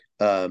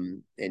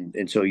 And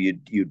so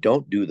you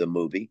don't do the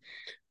movie.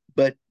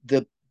 But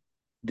the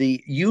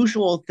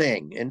usual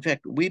thing, in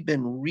fact, we've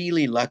been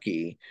really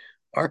lucky.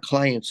 Our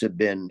clients have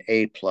been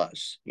A+.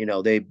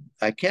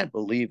 I can't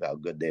believe how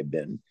good they've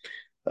been.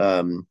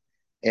 And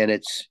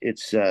it's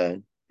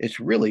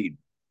really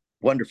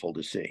wonderful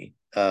to see.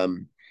 I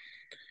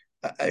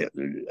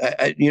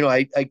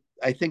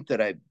think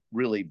that I've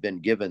really been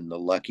given the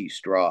lucky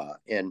straw,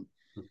 and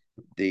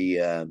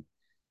the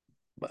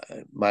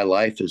my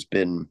life has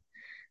been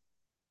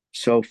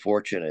so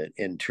fortunate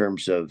in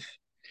terms of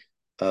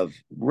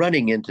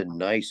running into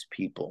nice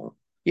people,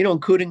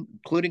 including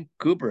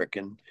Kubrick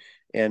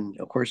and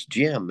of course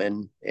Jim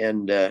and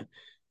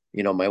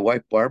my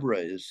wife Barbara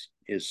is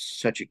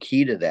such a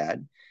key to that.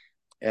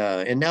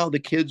 And now the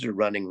kids are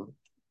running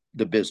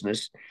the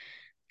business,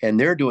 and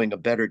they're doing a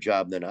better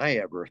job than I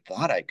ever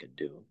thought I could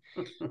do.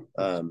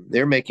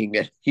 They're making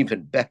it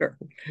even better,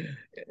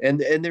 and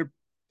they're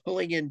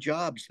pulling in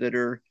jobs that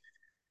are,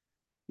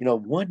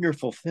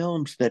 wonderful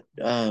films that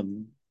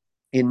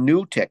in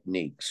new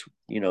techniques.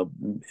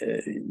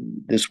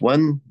 This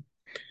one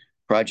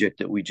project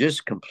that we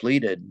just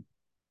completed,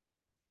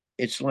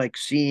 it's like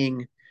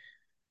seeing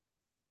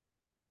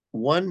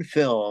one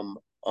film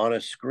on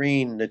a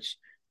screen that's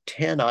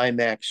 10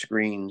 IMAX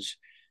screens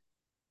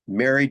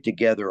married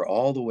together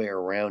all the way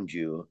around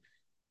you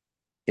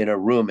in a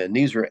room. And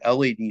these are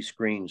LED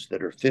screens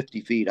that are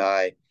 50 feet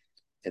high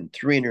and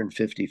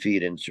 350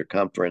 feet in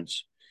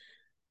circumference.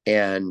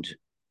 And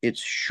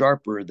it's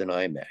sharper than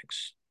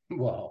IMAX.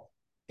 Wow.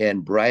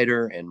 And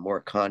brighter and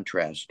more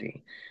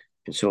contrasty.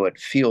 And so it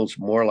feels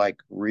more like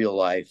real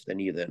life than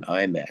even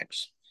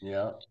IMAX.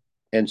 Yeah.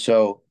 And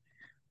so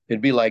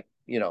it'd be like,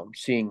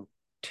 seeing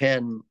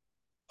 10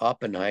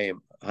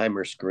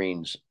 Oppenheimer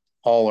screens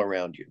all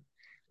around you.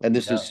 And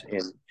this Yeah.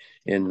 is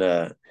in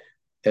at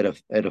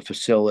a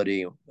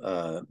facility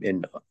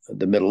in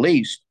the Middle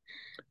East.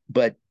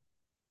 But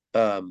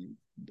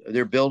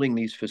they're building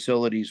these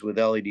facilities with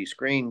LED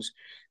screens.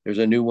 There's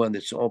a new one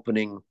that's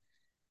opening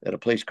at a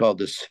place called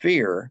the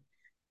Sphere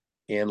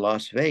in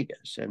Las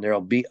Vegas, and there'll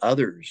be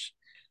others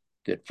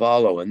that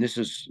follow. And this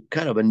is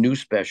kind of a new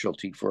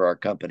specialty for our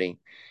company,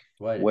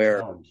 Quite a where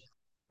challenge.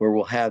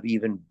 we'll have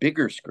even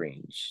bigger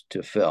screens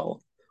to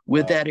fill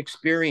with Wow. that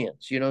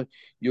experience.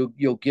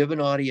 You'll give an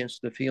audience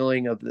the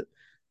feeling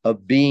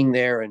of being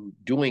there and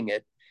doing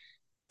it,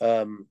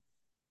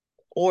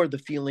 or the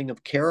feeling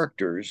of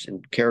characters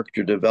and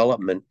character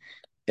development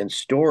and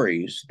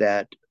stories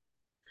that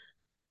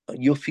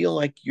you'll feel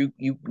like you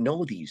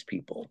know these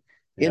people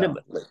Yeah.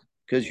 intimately,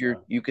 because Yeah.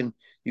 you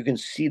can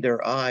see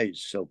their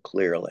eyes so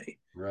clearly.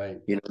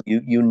 Right.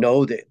 You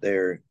know that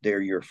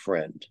they're your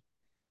friend.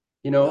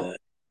 You Uh, know,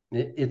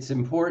 it's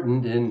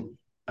important. And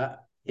at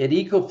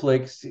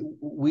EcoFlix,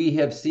 we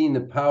have seen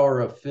the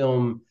power of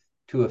film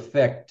to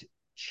affect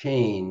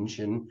change.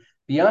 And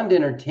beyond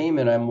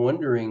entertainment, I'm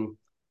wondering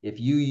if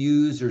you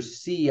use or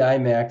see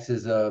IMAX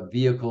as a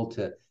vehicle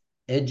to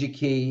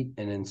educate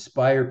and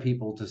inspire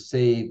people to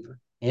save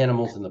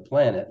animals and the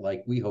planet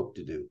like we hope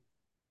to do.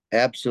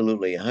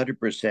 Absolutely,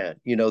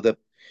 100%.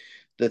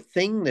 The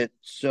thing that's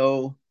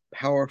so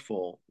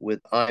powerful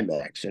with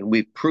IMAX, and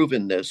we've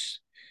proven this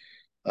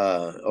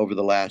over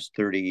the last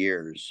 30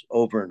 years,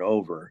 over and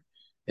over,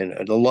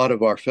 and a lot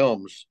of our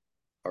films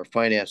are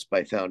financed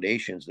by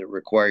foundations that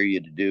require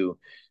you to do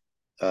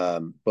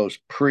both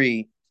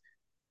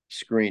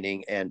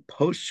pre-screening and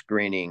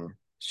post-screening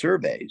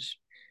surveys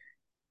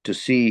to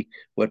see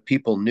what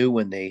people knew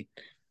when they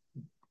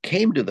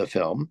came to the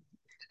film,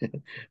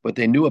 what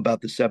they knew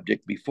about the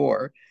subject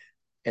before,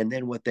 and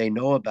then what they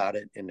know about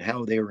it and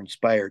how they were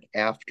inspired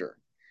after.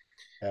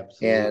 And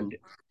Absolutely.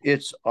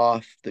 it's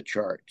off the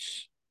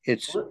charts.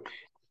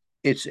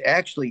 It's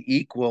actually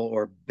equal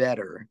or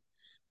better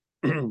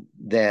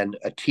than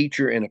a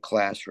teacher in a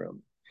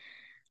classroom.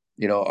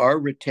 Our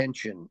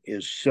retention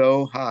is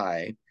so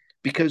high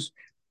because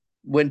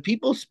when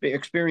people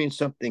experience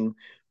something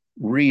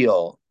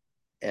real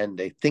and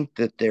they think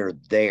that they're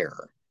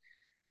there,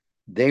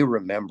 they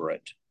remember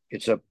it.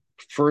 It's a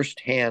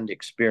firsthand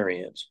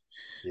experience.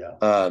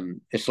 Yeah.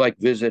 It's like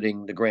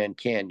visiting the Grand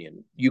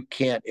Canyon. You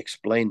can't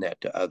explain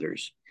that to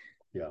others.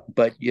 Yeah.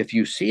 But if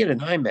you see it in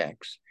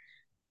IMAX,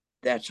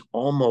 that's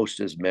almost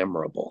as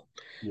memorable.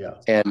 Yeah.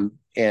 And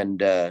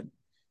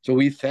so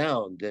we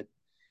found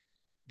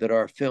that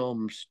our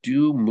films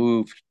do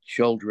move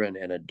children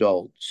and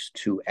adults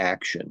to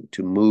action,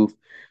 to move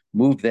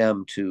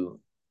them to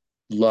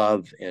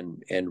love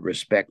and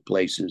respect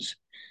places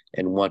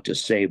and want to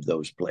save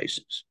those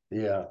places.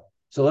 Yeah.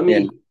 So let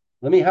And me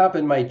let me hop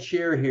in my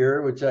chair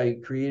here, which I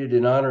created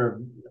in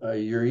honor of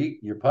your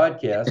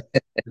podcast,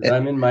 because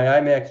I'm in my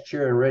IMAX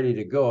chair and ready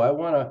to go. I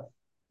want to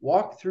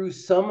walk through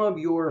some of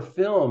your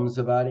films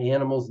about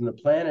animals and the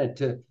planet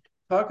to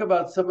talk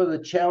about some of the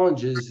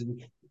challenges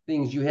and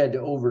things you had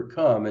to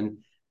overcome. And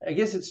I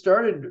guess it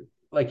started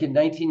like in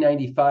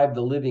 1995,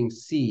 The Living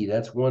Sea.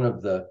 That's one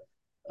of the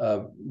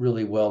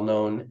really well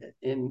known.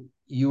 And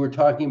you were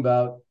talking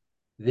about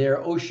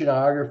they're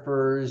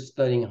oceanographers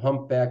studying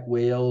humpback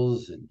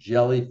whales and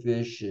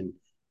jellyfish and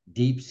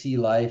deep sea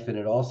life. And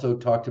it also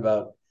talked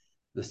about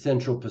the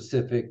Central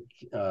Pacific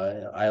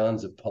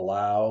islands of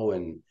Palau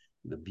and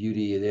the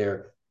beauty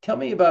there. Tell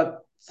me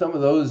about some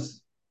of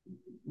those,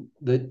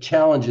 the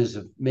challenges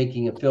of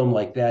making a film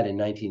like that in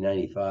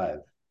 1995.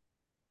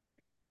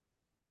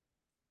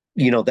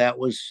 that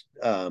was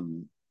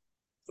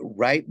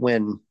right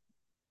when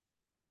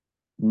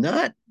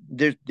not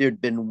there'd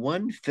been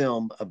one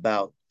film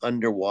about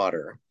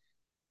underwater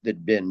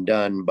that'd been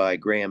done by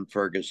Graham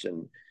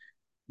Ferguson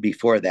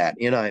before that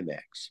in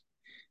IMAX.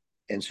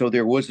 And so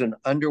there was an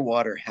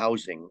underwater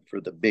housing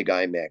for the big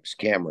IMAX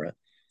camera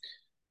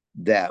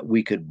that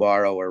we could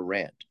borrow or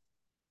rent.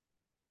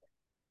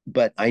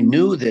 But I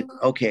knew that,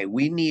 okay,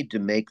 we need to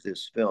make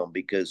this film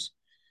because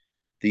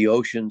the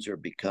oceans are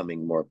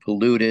becoming more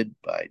polluted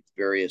by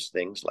various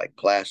things like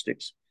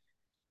plastics.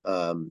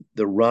 The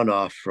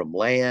runoff from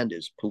land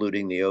is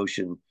polluting the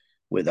ocean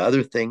with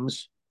other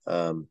things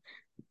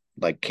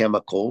like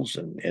chemicals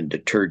and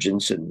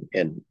detergents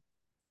and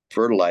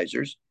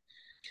fertilizers.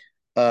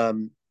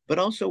 But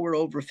also, we're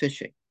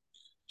overfishing.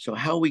 So,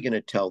 how are we going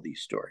to tell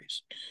these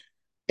stories?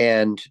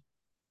 And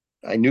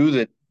I knew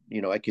that,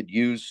 I could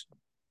use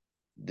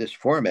this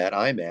format,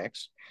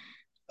 IMAX.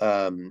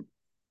 I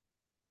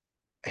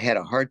had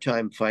a hard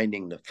time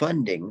finding the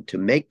funding to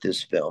make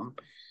this film,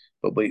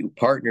 but we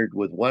partnered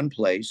with one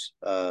place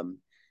that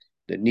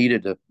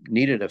needed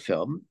a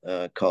film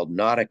called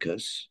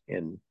Nauticus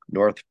in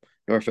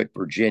Norfolk,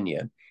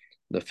 Virginia.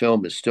 The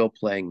film is still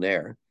playing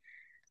there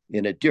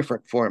in a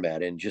different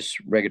format, in just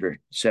regular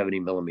 70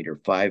 millimeter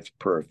 5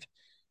 perf.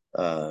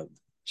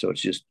 So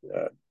it's just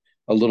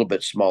a little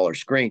bit smaller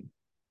screen.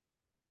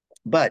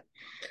 But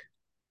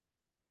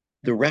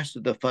the rest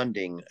of the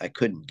funding I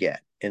couldn't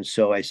get. And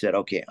so I said,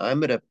 okay, I'm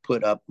going to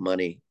put up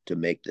money to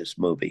make this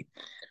movie.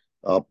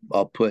 I'll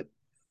put,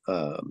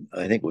 I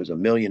think it was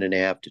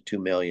 $1.5 to 2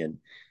 million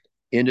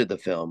into the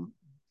film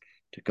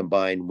to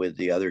combine with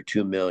the other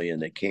 2 million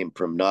that came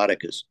from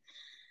Nauticus.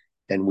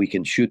 And we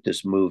can shoot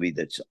this movie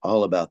that's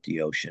all about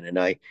the ocean. And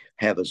I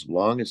have as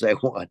long as I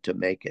want to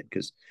make it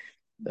because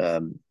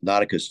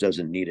Nauticus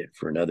doesn't need it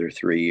for another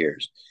 3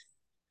 years.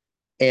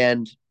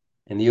 And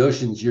the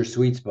ocean's your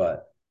sweet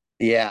spot.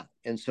 yeah.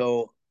 And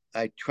so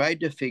I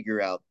tried to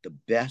figure out the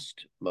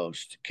best,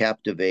 most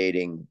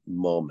captivating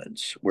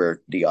moments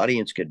where the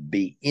audience could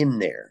be in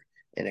there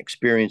and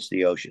experience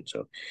the ocean.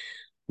 So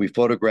we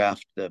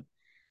photographed the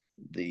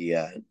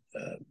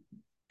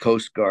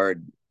Coast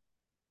Guard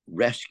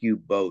rescue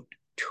boat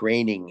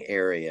training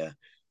area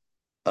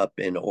up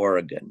in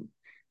Oregon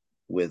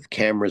with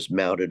cameras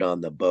mounted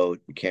on the boat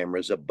and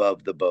cameras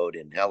above the boat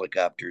in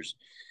helicopters.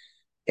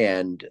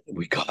 And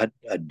we got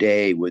a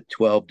day with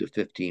 12 to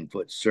 15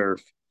 foot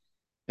surf.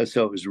 And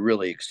so it was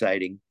really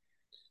exciting.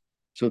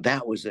 So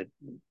that was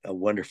a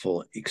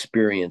wonderful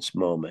experience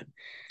moment.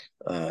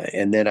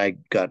 And then I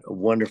got a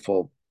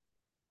wonderful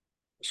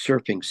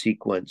surfing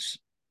sequence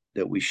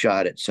that we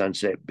shot at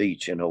Sunset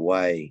Beach in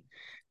Hawaii.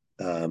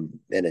 And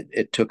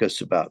it took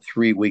us about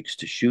 3 weeks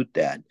to shoot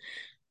that.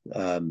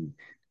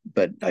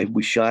 But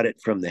we shot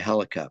it from the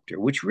helicopter,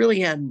 which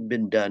really hadn't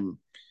been done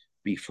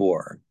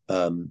before.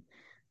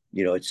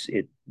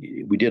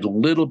 We did a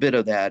little bit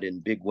of that in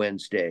Big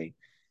Wednesday,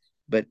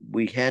 but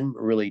we hadn't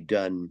really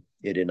done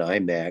it in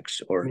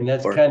IMAX I mean,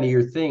 that's kind of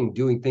your thing,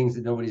 doing things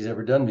that nobody's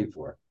ever done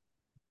before.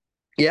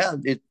 Yeah,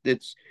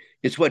 it's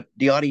what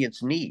the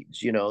audience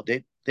needs. They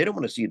don't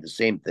want to see the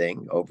same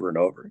thing over and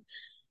over.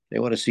 They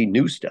want to see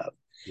new stuff.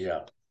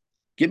 Yeah.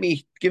 Give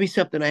me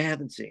something I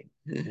haven't seen.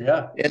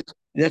 Yeah. And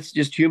that's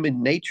just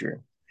human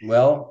nature.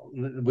 Well,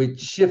 we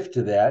shift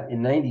to that.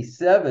 In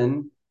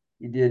 97,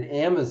 you did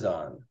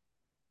Amazon,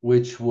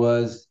 which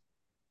was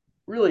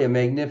really a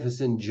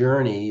magnificent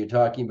journey. You're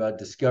talking about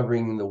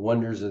discovering the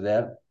wonders of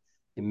that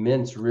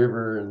immense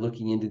river and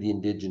looking into the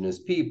indigenous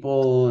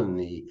people and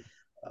the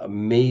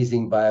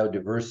amazing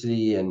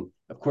biodiversity and,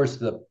 of course,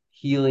 the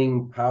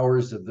healing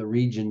powers of the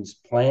region's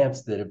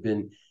plants that have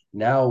been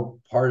now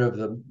part of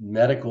the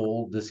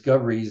medical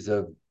discoveries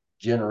of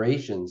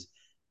generations.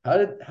 How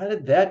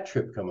did that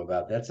trip come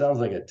about? That sounds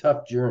like a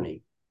tough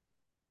journey.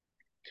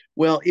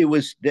 Well, it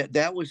was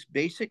that was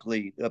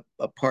basically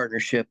a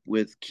partnership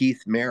with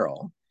Keith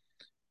Merrill,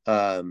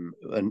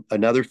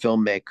 another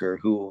filmmaker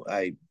who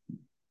I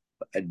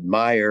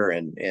admire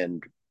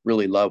and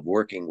really love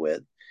working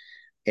with.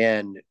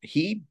 And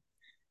he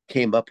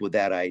came up with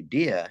that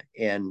idea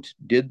and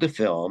did the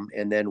film,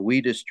 and then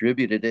we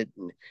distributed it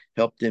and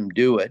helped him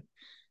do it.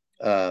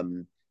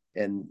 And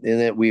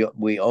then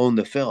we own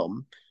the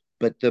film.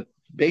 But the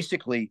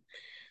basically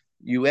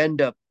you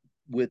end up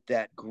with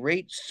that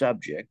great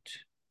subject,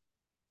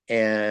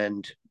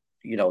 and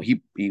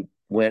he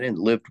went and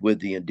lived with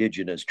the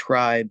indigenous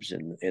tribes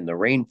in the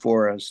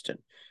rainforest and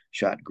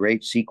shot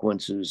great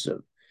sequences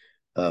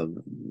of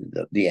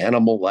the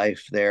animal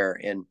life there.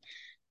 And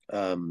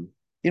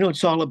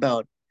it's all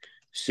about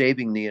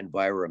saving the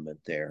environment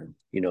there.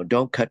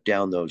 Don't cut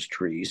down those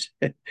trees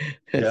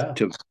Yeah.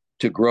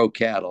 to grow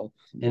cattle.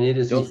 And it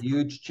is a Don't.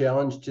 huge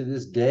challenge to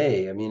this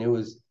day. I mean, it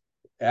was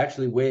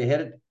actually way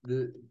ahead of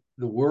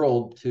the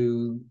world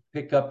to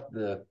pick up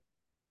the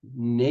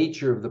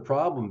nature of the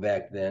problem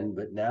back then,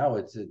 but now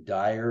it's a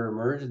dire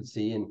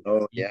emergency. And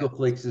Oh yeah,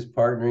 EcoFlix is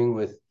partnering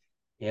with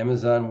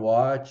Amazon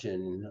Watch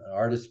and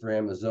Artists for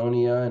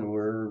Amazonia, and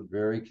we're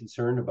very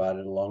concerned about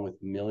it, along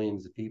with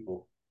millions of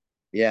people.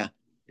 yeah,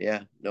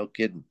 yeah. No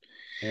kidding.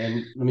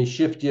 And let me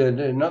shift you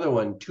to another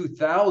one.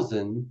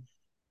 2000,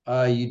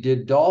 you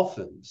did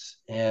Dolphins,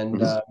 and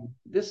Mhm.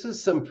 this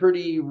is some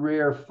pretty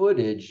rare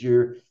footage.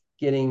 You're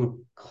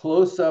getting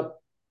close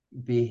up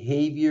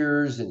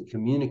behaviors and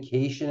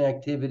communication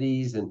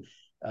activities, and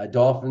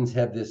dolphins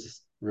have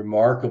this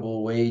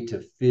remarkable way to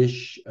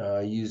fish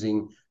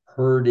using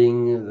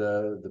herding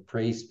the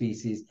prey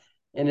species,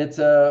 and it's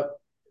a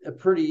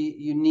pretty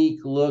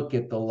unique look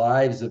at the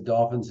lives of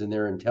dolphins and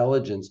their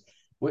intelligence.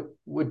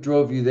 What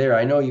drove you there?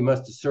 I know you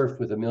must have surfed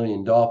with a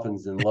million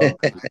dolphins and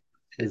loved them.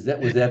 Was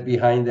that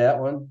behind that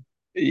one?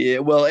 Yeah,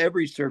 well,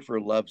 every surfer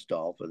loves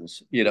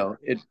dolphins. Yeah,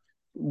 It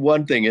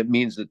one thing it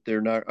means that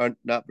there aren't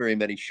not very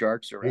many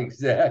sharks around,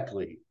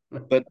 exactly.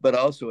 but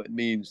also it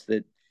means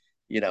that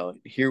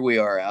here we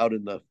are out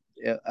in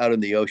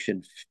the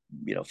ocean,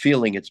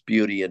 feeling its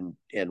beauty and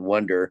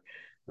wonder.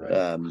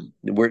 Right.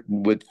 We're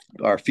with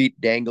our feet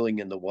dangling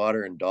in the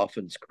water and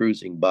dolphins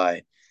cruising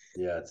by,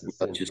 Yeah, it's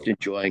just essential.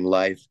 enjoying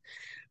life.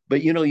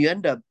 But you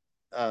end up,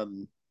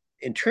 um,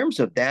 in terms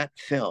of that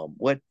film,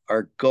 what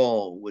our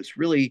goal was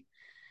really,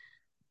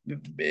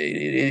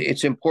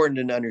 it's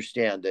important to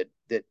understand that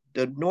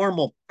the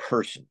normal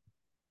person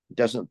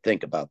doesn't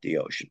think about the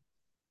ocean.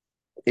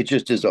 It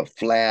just is a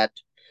flat,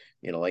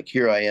 like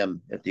here I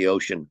am at the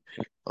ocean.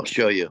 I'll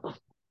show you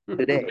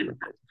today,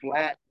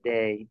 flat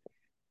day.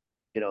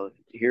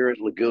 Here at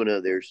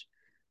Laguna, there's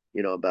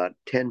about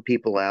 10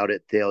 people out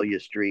at Thalia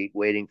Street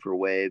waiting for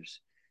waves,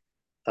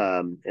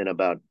 and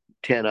about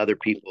 10 other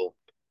people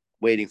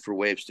waiting for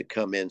waves to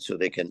come in so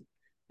they can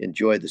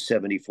enjoy the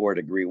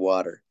 74-degree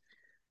water.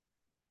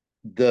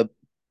 The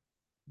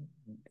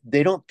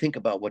They don't think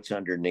about what's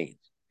underneath.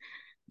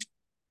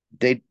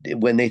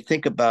 When they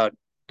think about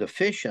the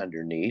fish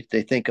underneath,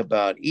 they think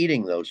about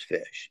eating those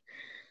fish.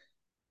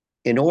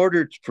 In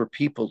order for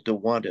people to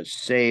want to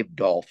save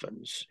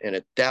dolphins, and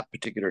at that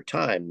particular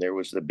time, there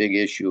was the big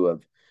issue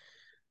of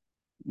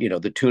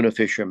the tuna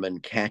fishermen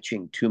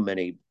catching too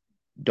many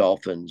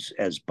dolphins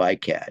as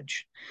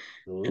bycatch,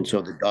 and Absolutely.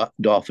 so the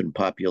dolphin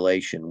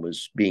population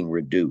was being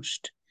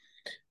reduced.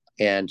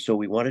 And so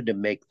we wanted to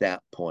make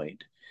that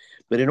point.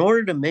 But in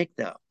order to make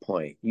that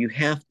point, you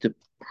have to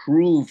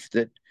prove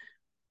that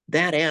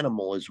that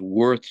animal is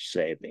worth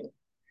saving,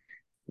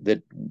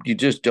 that you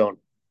just don't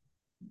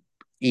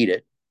eat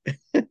it.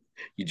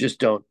 You just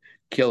don't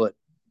kill it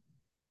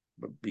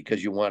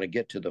because you want to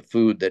get to the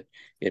food that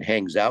it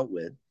hangs out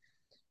with.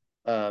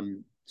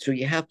 So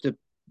you have to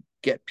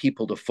get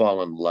people to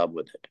fall in love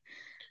with it.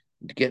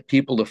 To get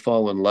people to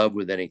fall in love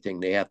with anything,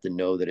 they have to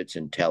know that it's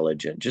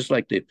intelligent, just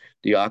like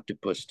the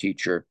Octopus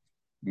Teacher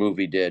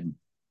movie did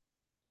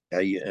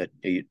a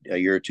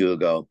year or two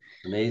ago.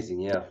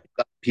 Amazing. Yeah.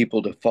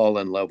 People to fall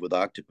in love with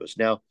octopus.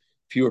 Now,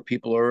 fewer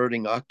people are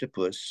eating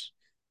octopus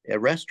at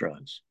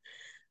restaurants.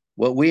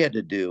 What we had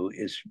to do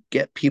is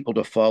get people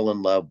to fall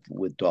in love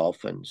with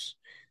dolphins.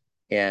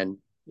 And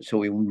so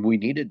we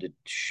needed to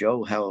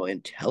show how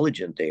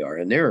intelligent they are,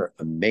 and they're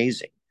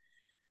amazing.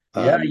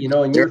 Yeah,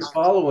 and They're you're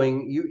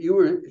following, you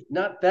were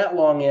not that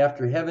long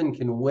after Heaven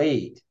Can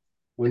Wait,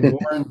 when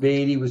Warren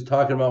Beatty was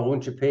talking about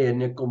won't you pay a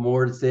nickel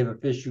more to save a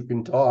fish who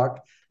can talk,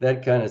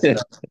 that kind of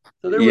stuff.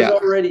 So there was yeah,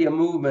 already a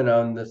movement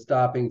on the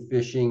stopping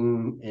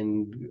fishing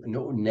and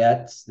no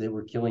nets. They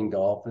were killing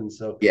dolphins.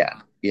 So yeah,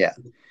 yeah.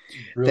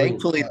 brilliant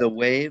Thankfully, stuff. the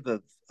wave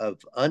of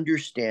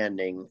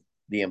understanding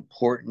the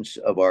importance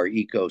of our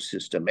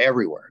ecosystem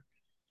everywhere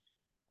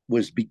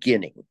was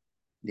beginning.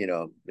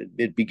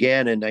 It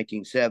began in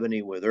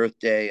 1970 with Earth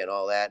Day and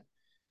all that,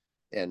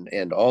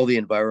 and all the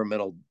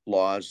environmental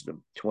laws, the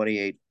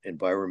 28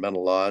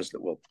 environmental laws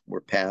that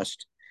were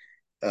passed,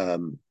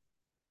 um,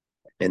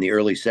 in the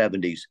early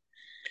 70s.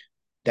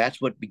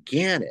 That's what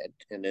began it,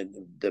 and then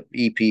the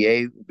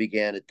EPA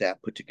began at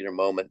that particular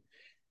moment.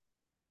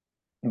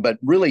 But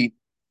really,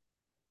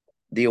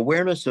 the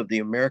awareness of the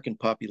American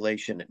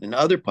population and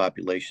other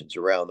populations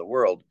around the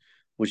world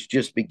was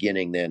just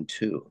beginning then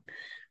too.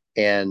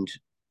 And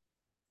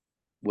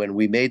when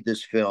we made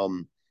this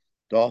film,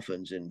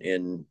 Dolphins,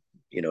 in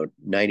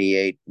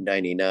 98,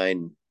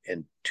 99,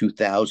 and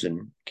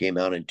 2000, came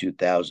out in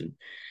 2000,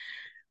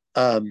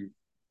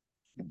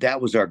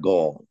 that was our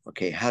goal.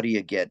 Okay, how do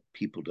you get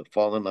people to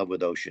fall in love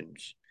with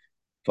oceans,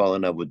 fall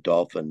in love with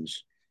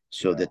dolphins,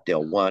 so Yeah. that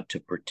they'll want to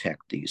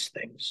protect these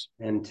things?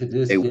 And to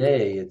this They,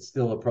 day, it's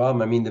still a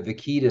problem. I mean, the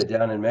vaquita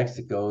down in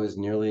Mexico is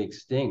nearly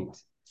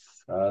extinct.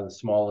 The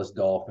smallest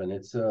dolphin.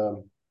 It's a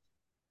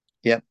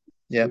yep,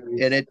 yep.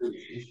 And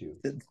serious issue.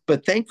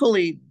 but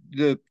thankfully,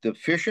 the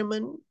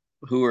fishermen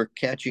who are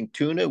catching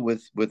tuna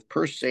with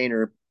purse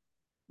seiner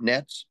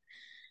nets,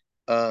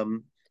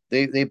 um,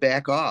 they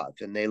back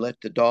off and they let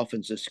the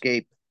dolphins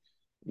escape,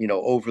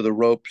 over the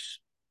ropes,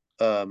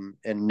 and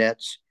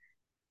nets,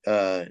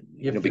 If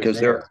they're because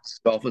their there,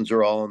 dolphins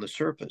are all on the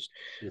surface.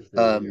 if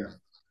they're Um, there.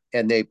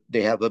 and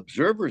they have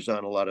observers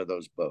on a lot of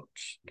those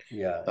boats.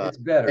 Yeah, Uh, it's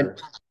and better.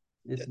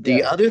 It's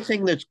the better. other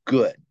thing that's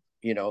good,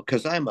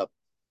 because I'm a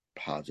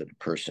positive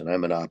person,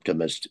 I'm an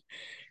optimist.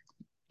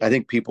 I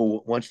think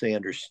people, once they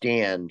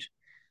understand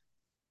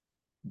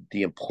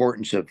the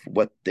importance of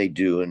what they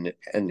do,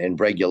 and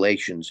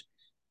regulations,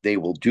 they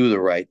will do the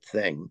right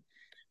thing.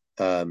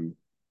 Um,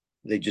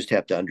 they just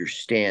have to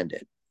understand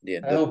it,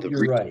 I hope the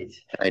you're reason right.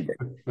 behind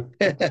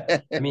I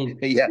it. mean,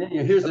 Yeah,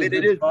 here's I a mean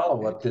it good is.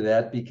 follow-up to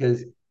that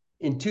because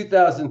in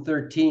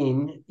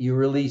 2013, you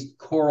released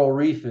Coral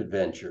Reef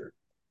Adventure.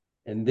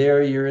 And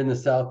there you're in the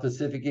South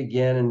Pacific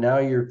again, and now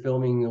you're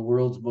filming the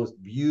world's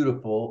most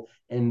beautiful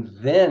and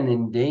then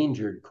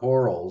endangered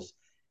corals.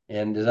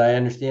 And as I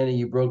understand it,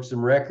 you broke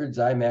some records,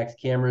 IMAX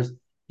cameras.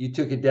 You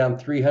took it down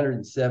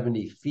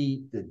 370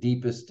 feet, the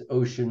deepest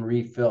ocean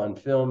reef on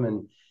film.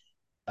 And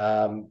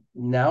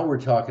now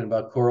we're talking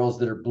about corals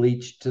that are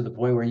bleached to the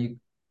point where you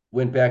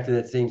went back to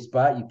that same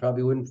spot, you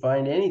probably wouldn't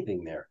find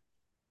anything there.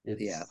 Yeah,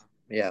 It's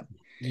yeah.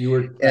 You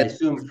were, I And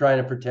assume, trying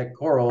to protect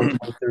coral in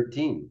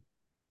 2013.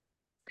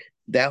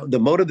 that the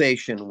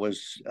motivation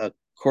was a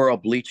coral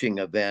bleaching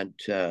event,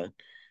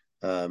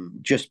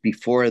 just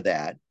before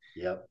that,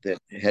 Yep. that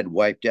had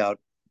wiped out,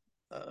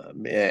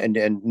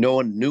 and no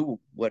one knew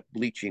what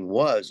bleaching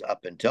was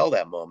up until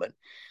that moment.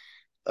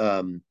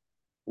 Um,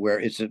 where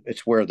it's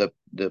where the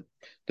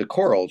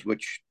corals,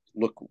 which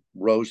look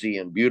rosy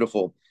and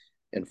beautiful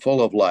and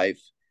full of life,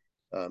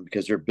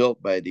 because they're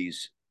built by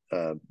these,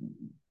 uh,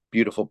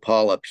 beautiful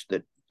polyps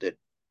that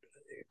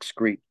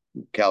excrete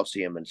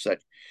calcium and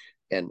such,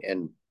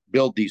 and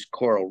build these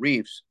coral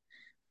reefs,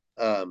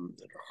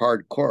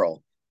 hard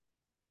coral,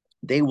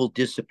 they will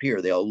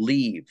disappear. They'll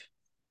leave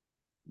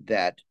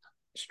that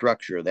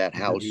structure, that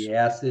Because house. the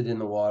acid in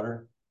the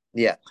water.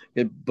 Yeah,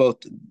 both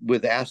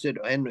with acid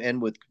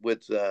and with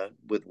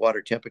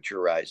water temperature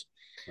rise,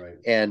 Right.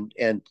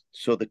 and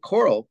so the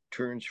coral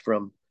turns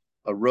from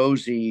a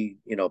rosy,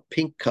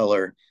 pink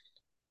color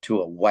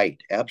to a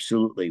white,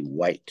 absolutely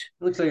white.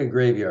 It looks like a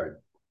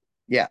graveyard.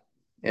 Yeah,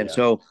 and Yeah.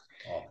 so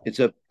Awful. it's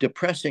a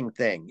depressing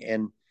thing,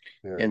 and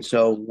Very.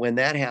 so when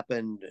that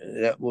happened,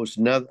 that was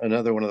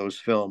another one of those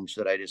films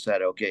that I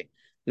decided, okay,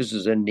 this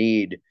is a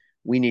need.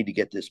 We need to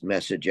get this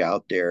message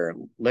out there.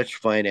 Let's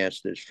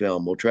finance this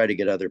film. We'll try to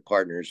get other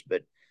partners,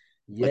 but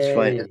let's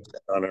finance Yay.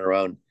 it on our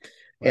own.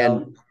 And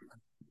Well,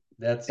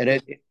 that's and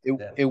good. it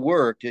That it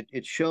worked.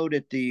 It showed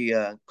at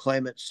the,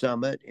 climate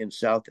summit in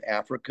South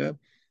Africa,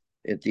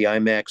 at the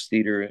IMAX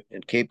theater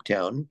in Cape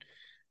Town,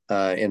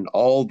 and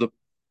all the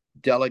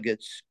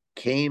delegates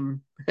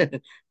came.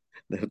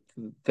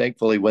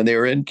 Thankfully, when they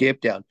were in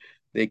Cape Town,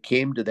 they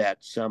came to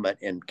that summit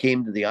and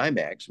came to the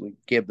IMAX. We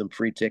gave them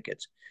free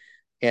tickets,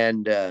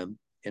 and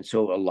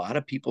so a lot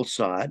of people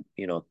saw it.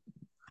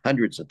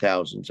 Hundreds of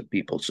thousands of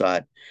people saw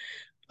it,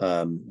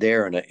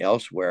 there and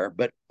elsewhere.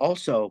 But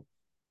also,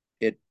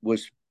 it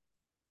was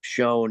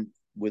shown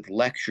with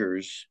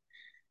lectures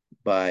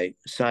by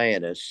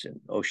scientists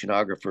and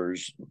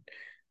oceanographers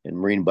and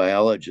marine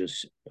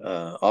biologists,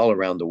 all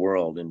around the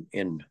world,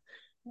 in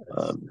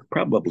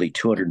probably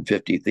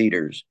 250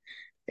 theaters,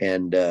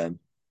 and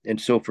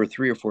so for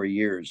 3 or 4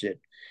 years,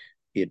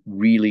 it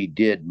really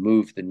did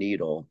move the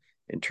needle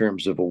in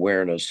terms of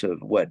awareness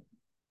of what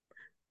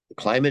the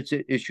climate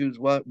issues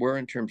were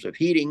in terms of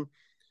heating,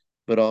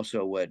 but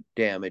also what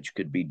damage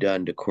could be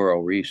done to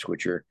coral reefs,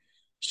 which are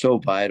so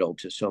vital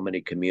to so many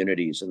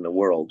communities in the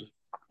world.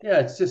 Yeah,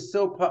 it's just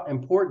so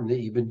important that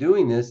you've been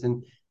doing this.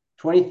 In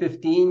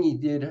 2015, you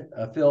did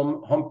a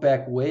film,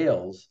 Humpback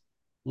Whales,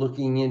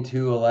 looking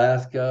into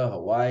Alaska,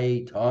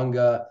 Hawaii,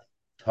 Tonga,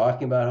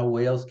 talking about how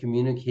whales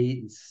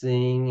communicate and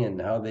sing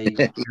and how they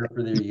care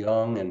for their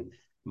young and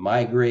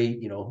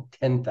migrate,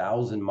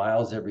 10,000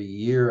 miles every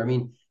year. I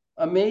mean,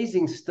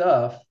 amazing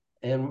stuff.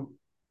 And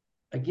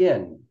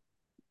again,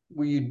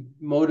 were you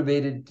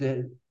motivated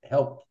to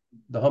help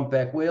the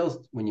humpback whales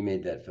when you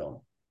made that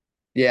film?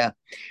 Yeah,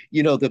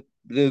 the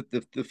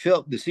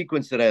film, the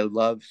sequence that I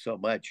love so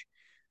much,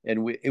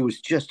 and it was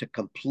just a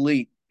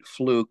complete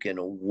fluke and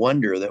a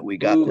wonder that we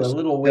got Ooh, a this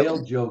little film.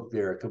 whale joke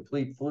there, a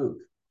complete fluke.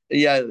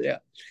 Yeah, yeah.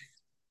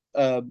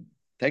 Um,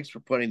 Thanks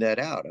for pointing that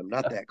out. I'm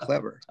not that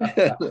clever.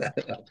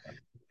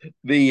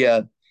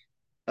 The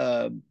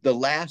the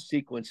last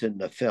sequence in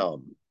the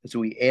film is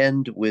we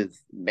end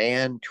with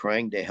man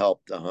trying to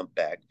help the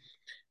humpback,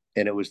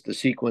 and it was the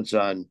sequence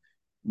on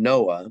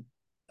Noah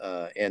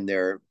and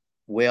their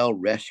whale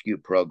rescue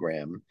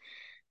program,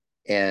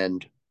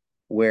 and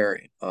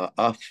where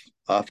off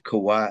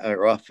Kauai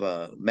or off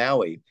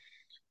Maui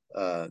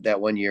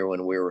that one year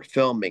when we were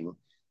filming,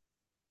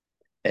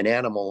 an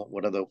animal,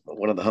 one of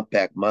the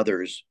humpback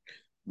mothers,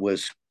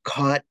 was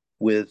caught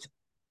with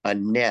a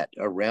net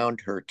around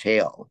her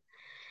tail,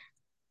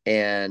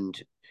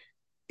 and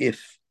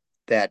if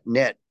that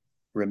net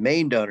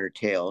remained on her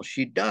tail,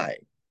 she'd die.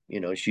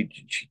 She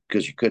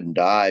because she couldn't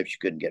dive, she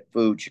couldn't get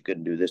food, she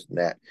couldn't do this and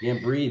that.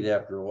 Can't breathe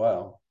after a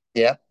while.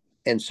 Yeah,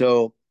 and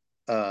so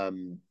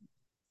um,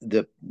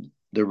 the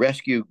the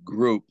rescue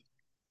group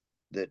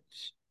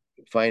that's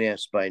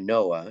financed by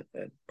NOAA,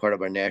 part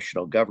of our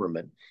national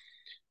government,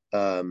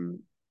 um,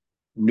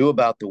 knew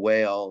about the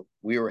whale.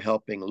 We were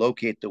helping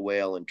locate the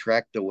whale and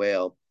track the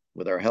whale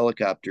with our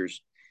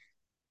helicopters,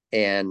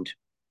 and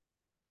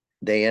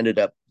they ended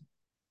up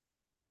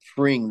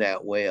freeing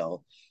that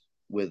whale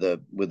with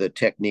a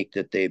technique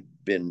that they've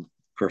been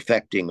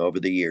perfecting over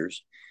the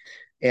years.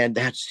 And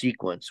that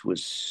sequence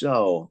was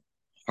so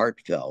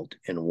heartfelt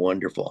and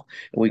wonderful.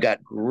 And we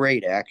got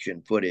great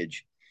action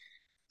footage.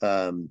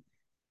 We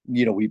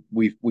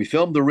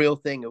filmed the real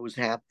thing. It was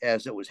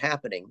as it was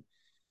happening,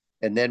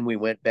 and then we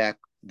went back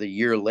the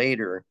year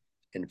later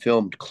and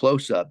filmed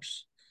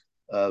close-ups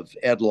of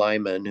Ed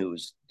Lyman,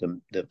 who's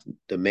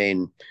the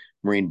main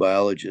marine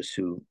biologist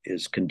who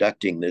is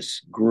conducting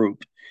this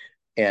group,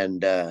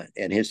 and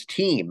his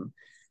team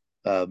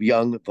of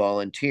young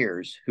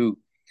volunteers who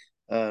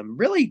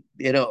really,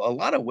 a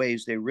lot of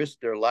ways they risk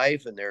their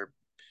life and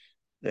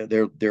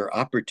their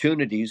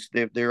opportunities.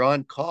 They're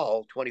on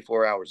call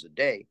 24 hours a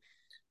day.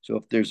 So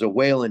if there's a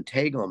whale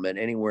entanglement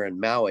anywhere in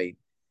Maui,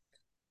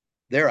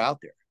 they're out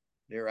there.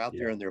 They're out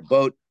there in their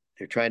boat.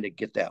 They're trying to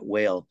get that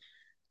whale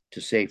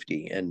to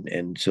safety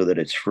and so that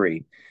it's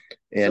free.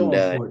 And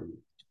so important.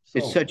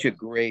 It's such a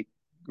great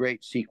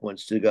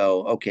sequence to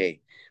go,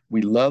 okay,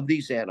 we love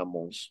these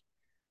animals.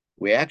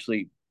 We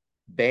actually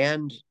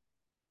banned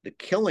the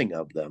killing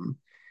of them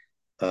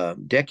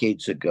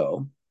decades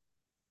ago.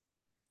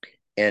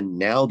 And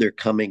now they're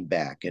coming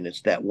back. And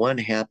it's that one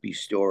happy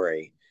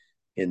story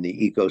in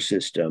the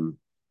ecosystem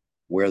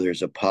where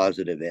there's a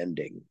positive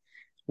ending,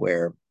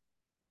 where,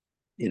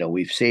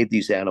 we've saved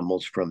these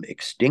animals from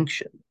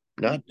extinction,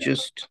 not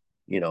just,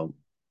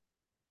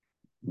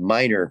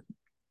 minor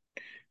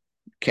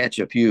catch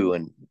a few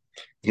and,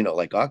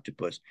 like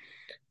octopus.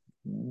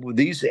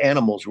 These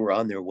animals were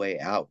on their way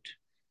out.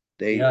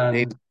 They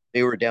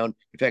were down.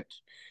 In fact,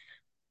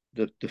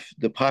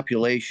 the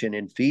population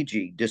in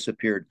Fiji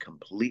disappeared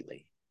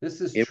completely.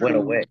 This is it true went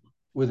away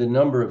with a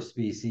number of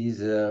species,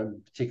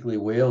 particularly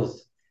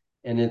whales,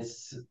 and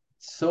it's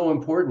so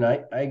important.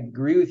 I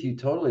agree with you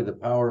totally. The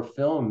power of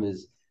film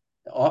is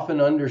often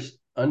under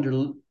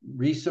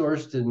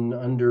resourced and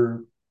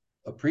under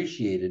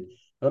appreciated.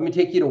 Let me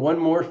take you to one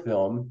more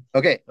film.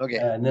 Okay.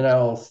 And then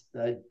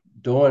I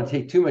don't want to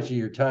take too much of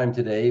your time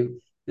today.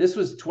 This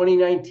was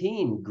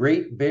 2019,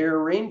 Great Bear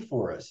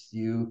Rainforest.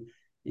 You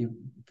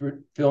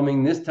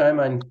filming this time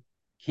on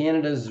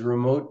Canada's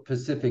remote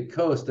Pacific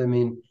coast. I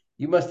mean,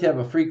 you must have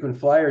a frequent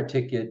flyer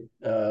ticket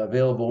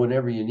available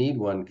whenever you need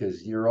one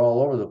because you're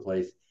all over the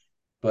place.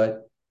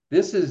 But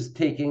this is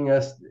taking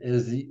us,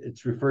 as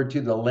it's referred to,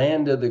 the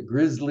land of the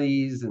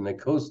grizzlies and the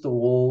coastal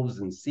wolves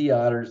and sea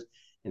otters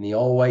and the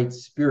all-white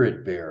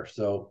spirit bear.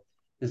 So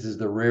this is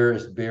the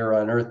rarest bear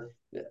on earth.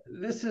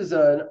 This is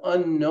an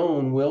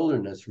unknown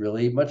wilderness,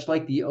 really, much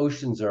like the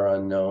oceans are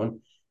unknown.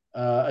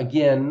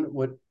 Again,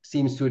 what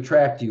seems to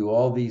attract you,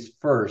 all these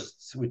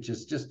firsts, which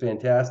is just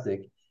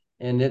fantastic.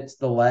 And it's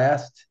the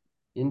last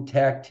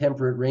intact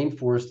temperate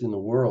rainforest in the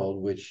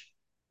world, which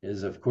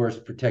is, of course,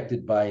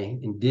 protected by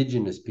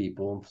indigenous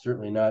people,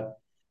 certainly not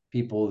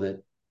people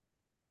that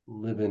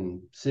live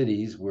in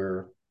cities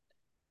where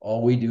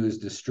all we do is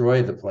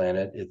destroy the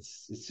planet.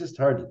 It's just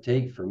hard to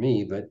take for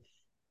me, but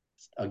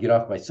I'll get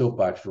off my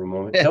soapbox for a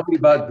moment. Tell me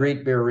about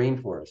Great Bear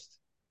Rainforest.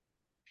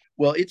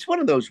 Well, it's one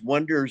of those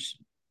wonders,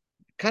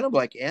 kind of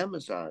like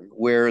Amazon,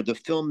 where the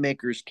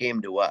filmmakers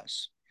came to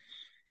us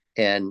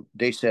and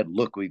they said,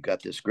 look, we've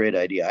got this great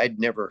idea. I'd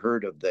never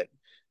heard of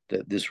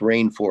this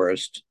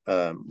rainforest,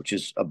 which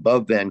is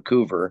above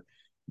Vancouver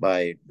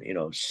by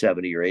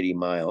 70 or 80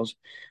 miles.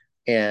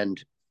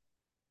 And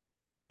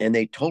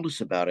they told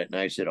us about it. And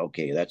I said,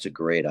 okay, that's a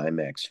great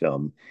IMAX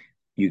film.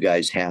 You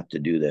guys have to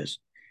do this.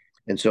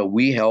 And so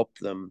we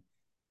helped them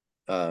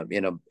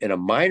in a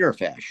minor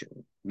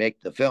fashion make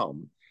the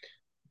film,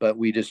 but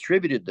we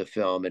distributed the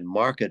film and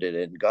marketed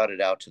it and got it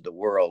out to the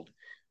world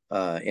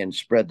and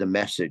spread the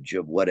message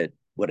of what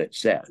it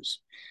says.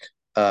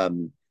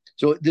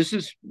 So this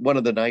is one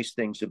of the nice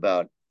things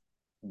about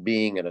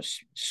being in a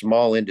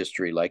small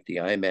industry like the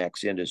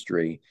IMAX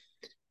industry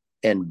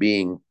and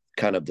being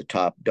kind of the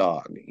top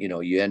dog.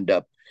 You end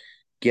up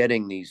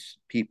getting these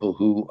people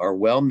who are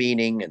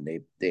well-meaning, and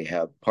they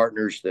have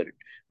partners that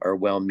are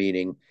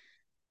well-meaning,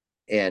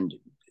 and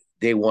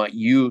they want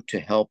you to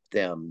help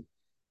them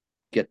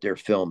get their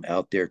film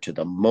out there to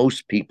the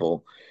most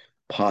people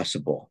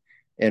possible.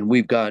 And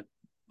we've got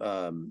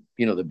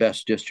the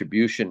best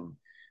distribution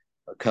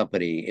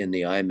company in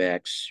the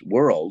IMAX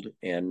world,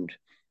 and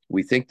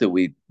we think that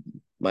we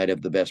might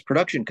have the best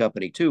production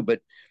company too,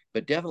 but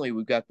definitely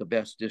we've got the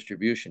best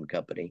distribution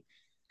company.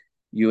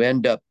 You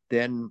end up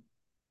then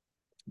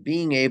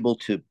being able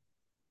to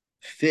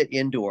fit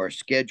into our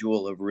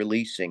schedule of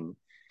releasing,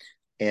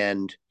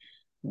 and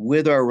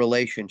with our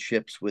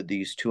relationships with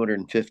these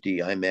 250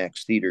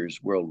 IMAX theaters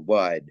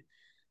worldwide,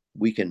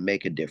 we can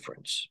make a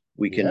difference.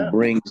 We can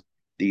bring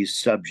these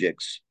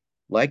subjects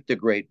like the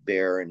great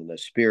bear and the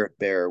spirit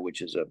bear,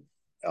 which is a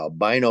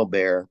albino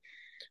bear.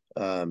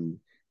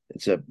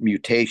 It's a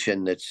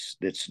mutation that's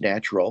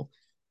natural,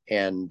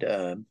 and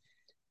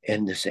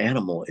this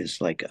animal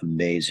is like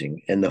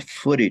amazing, and the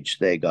footage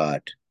they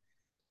got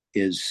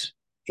is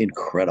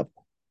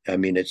incredible. I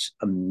mean, it's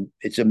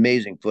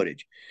amazing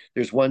footage.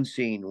 There's one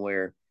scene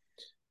where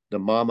the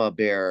mama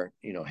bear,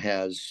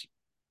 has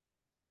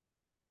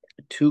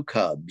two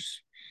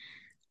cubs,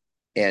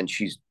 and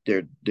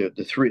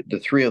the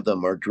three of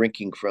them are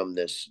drinking from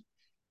this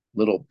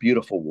little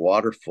beautiful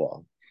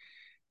waterfall,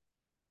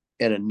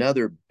 and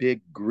another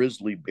big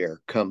grizzly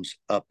bear comes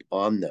up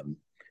on them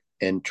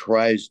and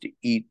tries to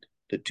eat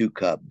the two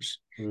cubs.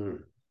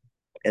 And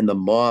the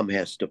mom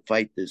has to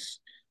fight this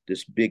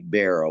big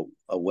bear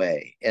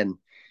away. And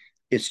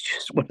it's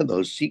just one of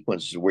those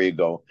sequences where you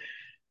go,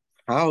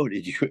 how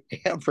did you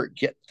ever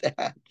get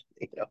that?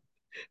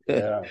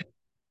 Yeah.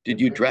 Did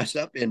you dress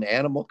up in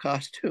animal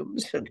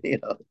costumes?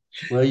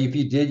 Well, if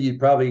you did, you'd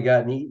probably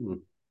gotten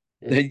eaten.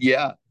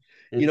 Yeah.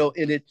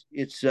 And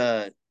it's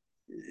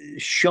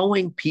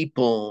showing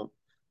people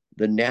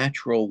the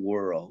natural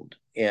world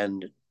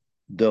and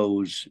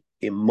those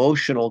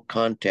emotional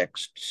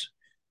contexts,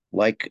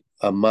 like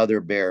a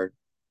mother bear,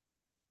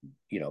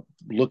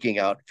 looking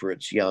out for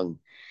its young,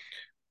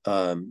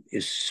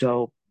 is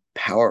so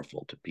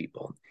powerful to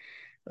people,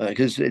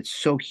 because it's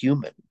so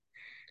human.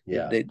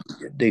 Yeah.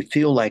 They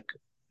feel like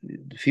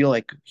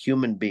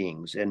human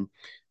beings, and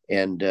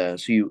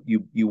so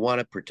you want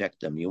to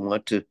protect them. You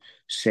want to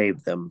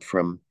save them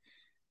from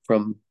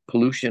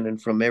pollution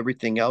and from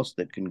everything else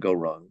that can go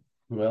wrong.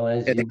 Well,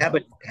 as And you know,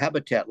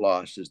 habitat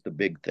loss is the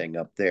big thing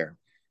up there.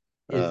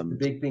 it's the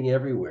big thing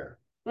everywhere.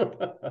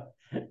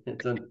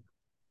 It's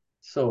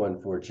so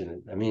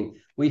unfortunate. I mean,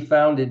 we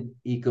founded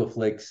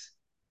EcoFlix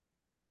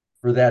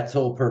for that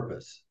sole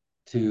purpose,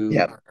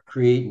 to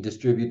create and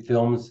distribute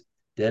films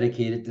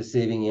dedicated to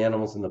saving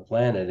animals and the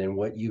planet. And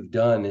what you've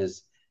done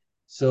is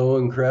so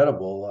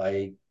incredible.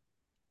 I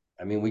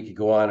mean, we could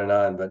go on and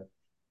on, but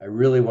I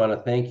really want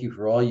to thank you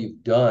for all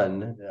you've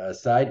done,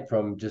 aside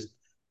from just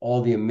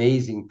all the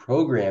amazing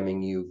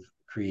programming you've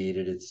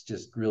created. It's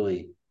just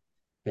really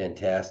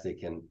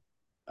fantastic. And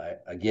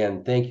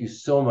again, thank you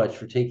so much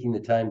for taking the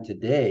time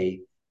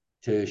today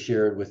to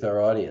share it with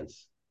our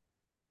audience.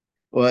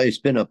 Well, it's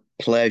been a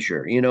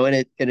pleasure,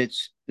 and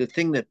it's the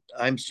thing that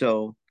I'm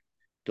so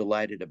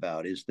delighted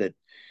about is that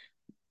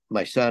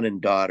my son and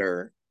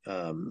daughter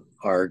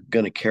are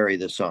going to carry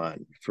this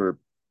on for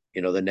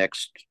the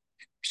next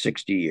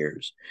 60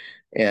 years,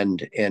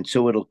 and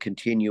so it'll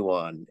continue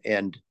on,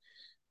 and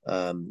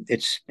I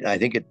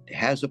think it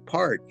has a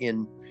part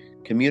in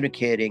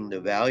communicating the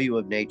value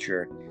of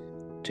nature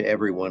to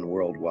everyone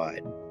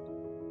worldwide.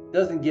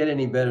 Doesn't get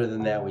any better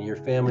than that when your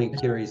family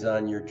carries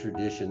on your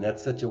tradition.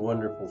 That's such a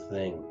wonderful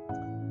thing.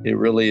 It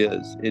really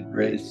is.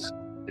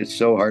 It's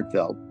so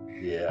heartfelt.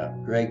 Yeah.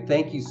 Greg,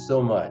 thank you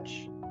so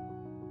much.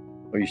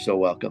 Well, you're so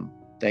welcome.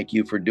 Thank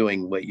you for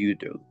doing what you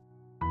do.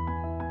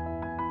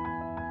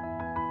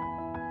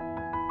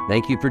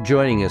 Thank you for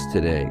joining us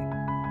today.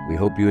 We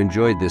hope you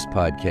enjoyed this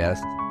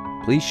podcast.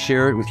 Please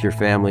share it with your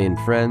family and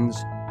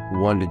friends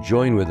who want to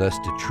join with us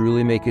to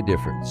truly make a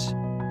difference.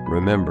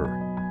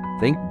 Remember,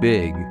 think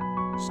big,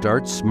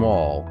 start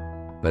small,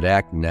 but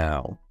act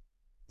now.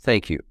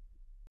 Thank you.